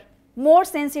appear more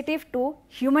sensitive to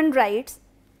human rights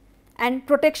and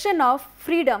protection of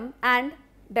freedom and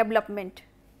development.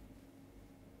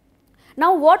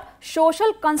 Now, what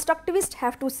social constructivists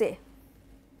have to say?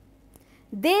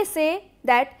 They say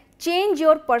that change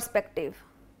your perspective.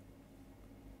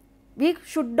 We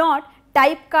should not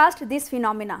typecast this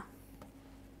phenomena.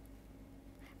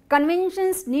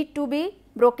 Conventions need to be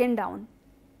broken down.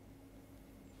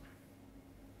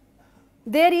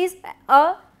 There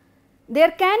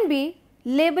can be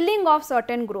labeling of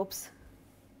certain groups,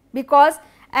 because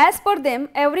as per them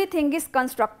everything is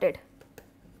constructed,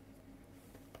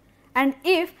 and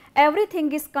if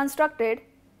everything is constructed,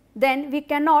 then we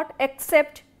cannot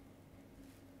accept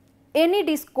any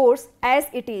discourse as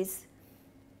it is.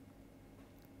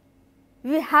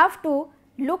 We have to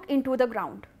look into the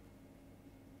ground.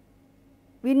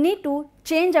 We need to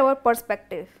change our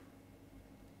perspective.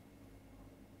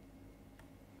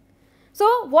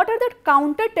 So, what are the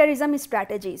counter-terrorism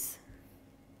strategies?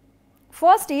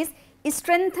 First is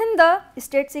strengthen the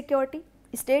state security.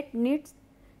 State needs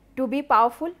to be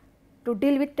powerful to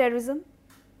deal with terrorism.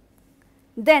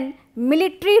 Then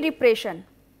military repression.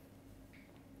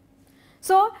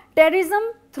 So, terrorism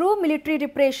through military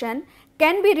repression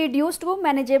can be reduced to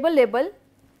manageable level,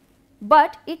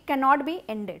 but it cannot be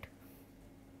ended.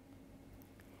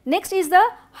 Next is the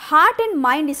heart and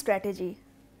mind strategy.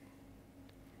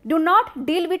 Do not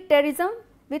deal with terrorism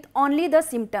with only the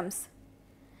symptoms.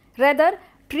 Rather,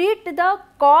 treat the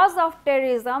cause of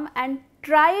terrorism and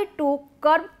try to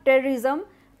curb terrorism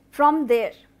from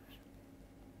there.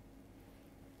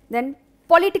 Then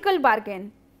political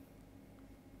bargain.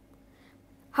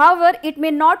 However, it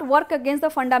may not work against the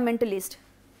fundamentalist,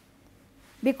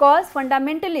 because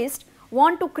fundamentalists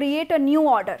want to create a new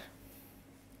order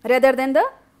rather than the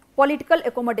political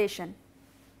accommodation.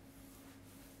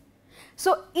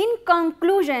 So, in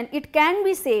conclusion, it can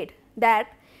be said that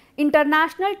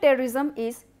international terrorism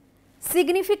is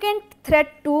significant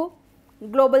threat to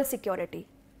global security,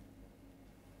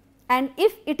 and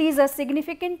if it is a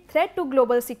significant threat to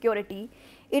global security,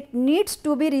 it needs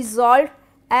to be resolved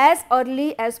as early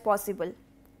as possible,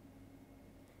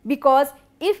 because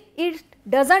if it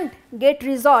does not get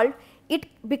resolved, it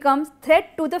becomes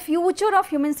threat to the future of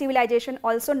human civilization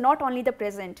also, not only the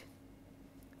present,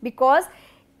 because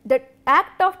the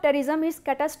act of terrorism is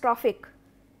catastrophic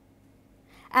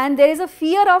and there is a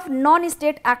fear of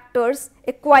non-state actors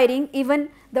acquiring even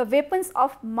the weapons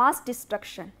of mass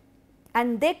destruction,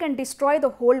 and they can destroy the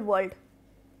whole world.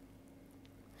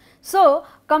 So,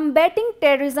 combating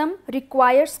terrorism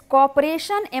requires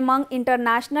cooperation among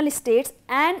international states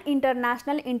and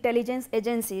international intelligence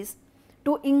agencies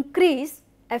to increase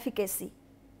efficacy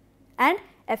and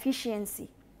efficiency.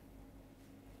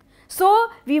 So,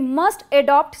 we must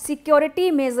adopt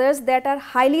security measures that are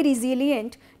highly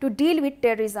resilient to deal with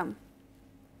terrorism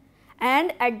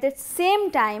and at the same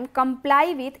time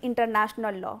comply with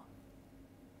international law.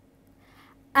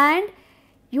 And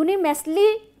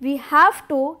unanimously we have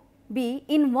to be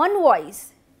in one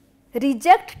voice,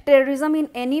 reject terrorism in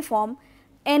any form,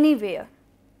 anywhere,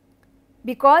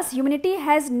 because humanity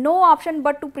has no option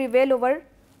but to prevail over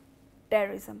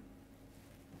terrorism.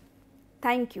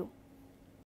 Thank you.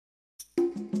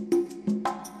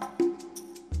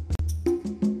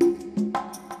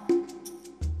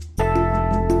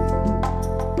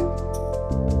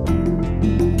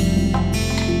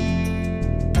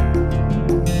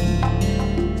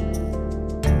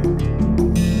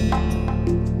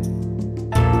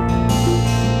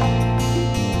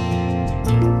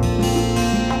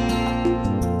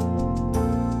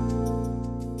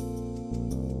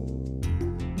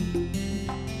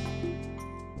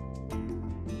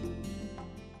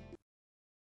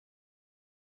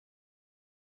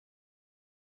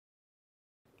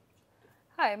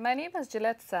 Hi, my name is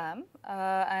Gillette Sam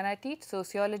and I teach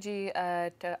sociology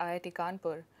at IIT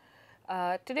Kanpur.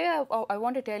 Today I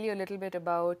want to tell you a little bit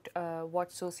about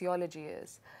what sociology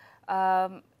is.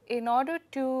 In order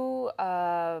to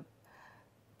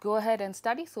go ahead and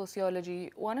study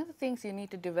sociology, one of the things you need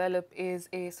to develop is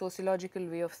a sociological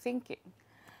way of thinking.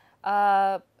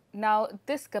 Now,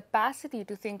 this capacity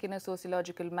to think in a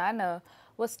sociological manner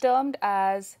was termed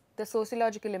as the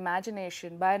sociological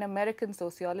imagination by an American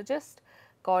sociologist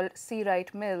called C.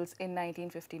 Wright Mills in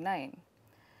 1959.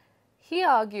 He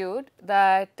argued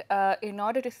that in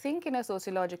order to think in a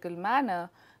sociological manner,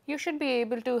 you should be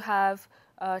able to have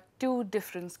two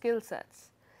different skill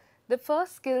sets. The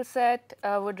first skill set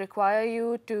would require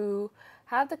you to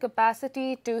have the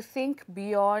capacity to think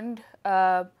beyond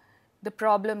the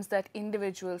problems that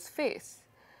individuals face.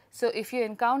 So, if you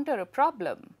encounter a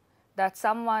problem that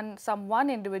some one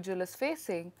individual is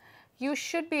facing, you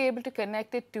should be able to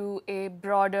connect it to a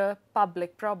broader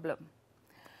public problem.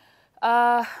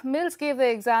 Mills gave the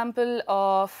example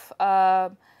of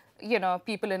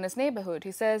people in his neighborhood.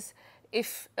 He says,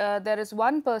 if there is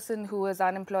one person who is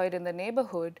unemployed in the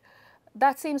neighborhood,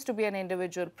 that seems to be an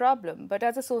individual problem. But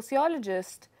as a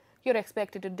sociologist, you're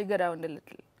expected to dig around a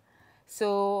little.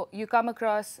 So you come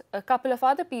across a couple of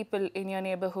other people in your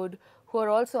neighborhood who are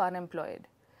also unemployed.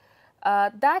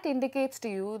 That indicates to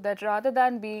you that rather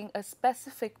than being a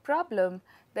specific problem,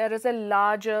 there is a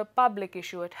larger public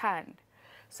issue at hand.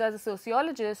 So as a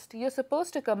sociologist, you're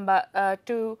supposed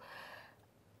to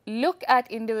look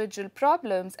at individual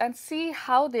problems and see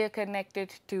how they are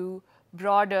connected to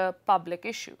broader public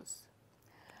issues.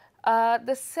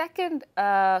 The second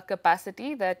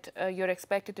capacity that you're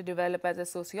expected to develop as a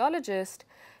sociologist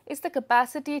is the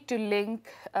capacity to link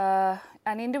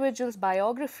an individual's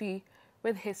biography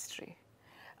with history.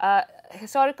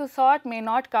 Historical thought may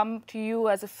not come to you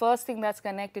as the first thing that's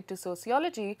connected to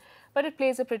sociology, but it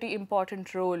plays a pretty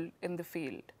important role in the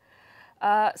field.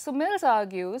 So Mills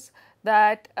argues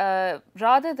that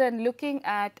rather than looking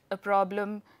at a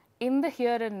problem in the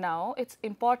here and now, it's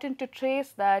important to trace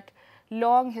that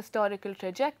long historical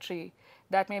trajectory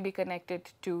that may be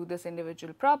connected to this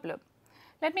individual problem.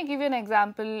 Let me give you an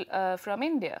example from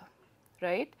India,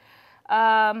 right?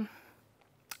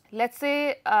 Let's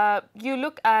say you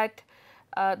look at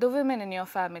the women in your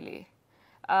family.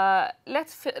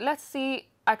 Let's see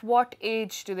at what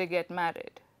age do they get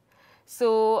married?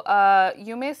 So,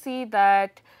 you may see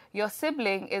that your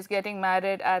sibling is getting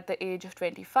married at the age of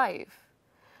 25.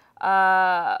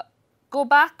 Go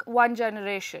back one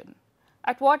generation.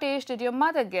 At what age did your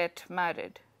mother get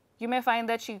married? You may find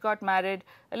that she got married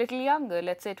a little younger,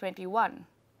 let's say 21.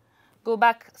 Go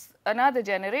back another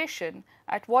generation.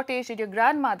 At what age did your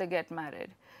grandmother get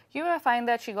married? You may find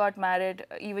that she got married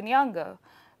even younger,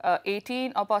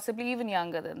 18 or possibly even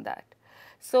younger than that.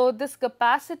 So, this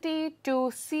capacity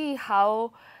to see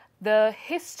how the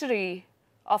history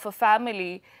of a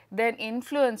family then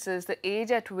influences the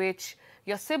age at which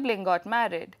your sibling got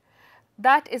married,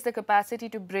 that is the capacity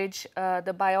to bridge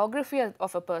the biography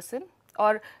of a person,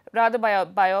 or rather by a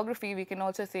biography we can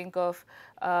also think of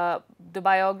the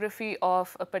biography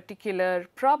of a particular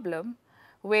problem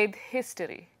with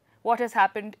history. What has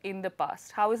happened in the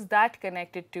past? How is that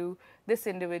connected to this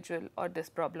individual or this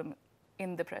problem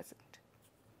in the present?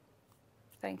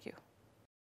 Thank you.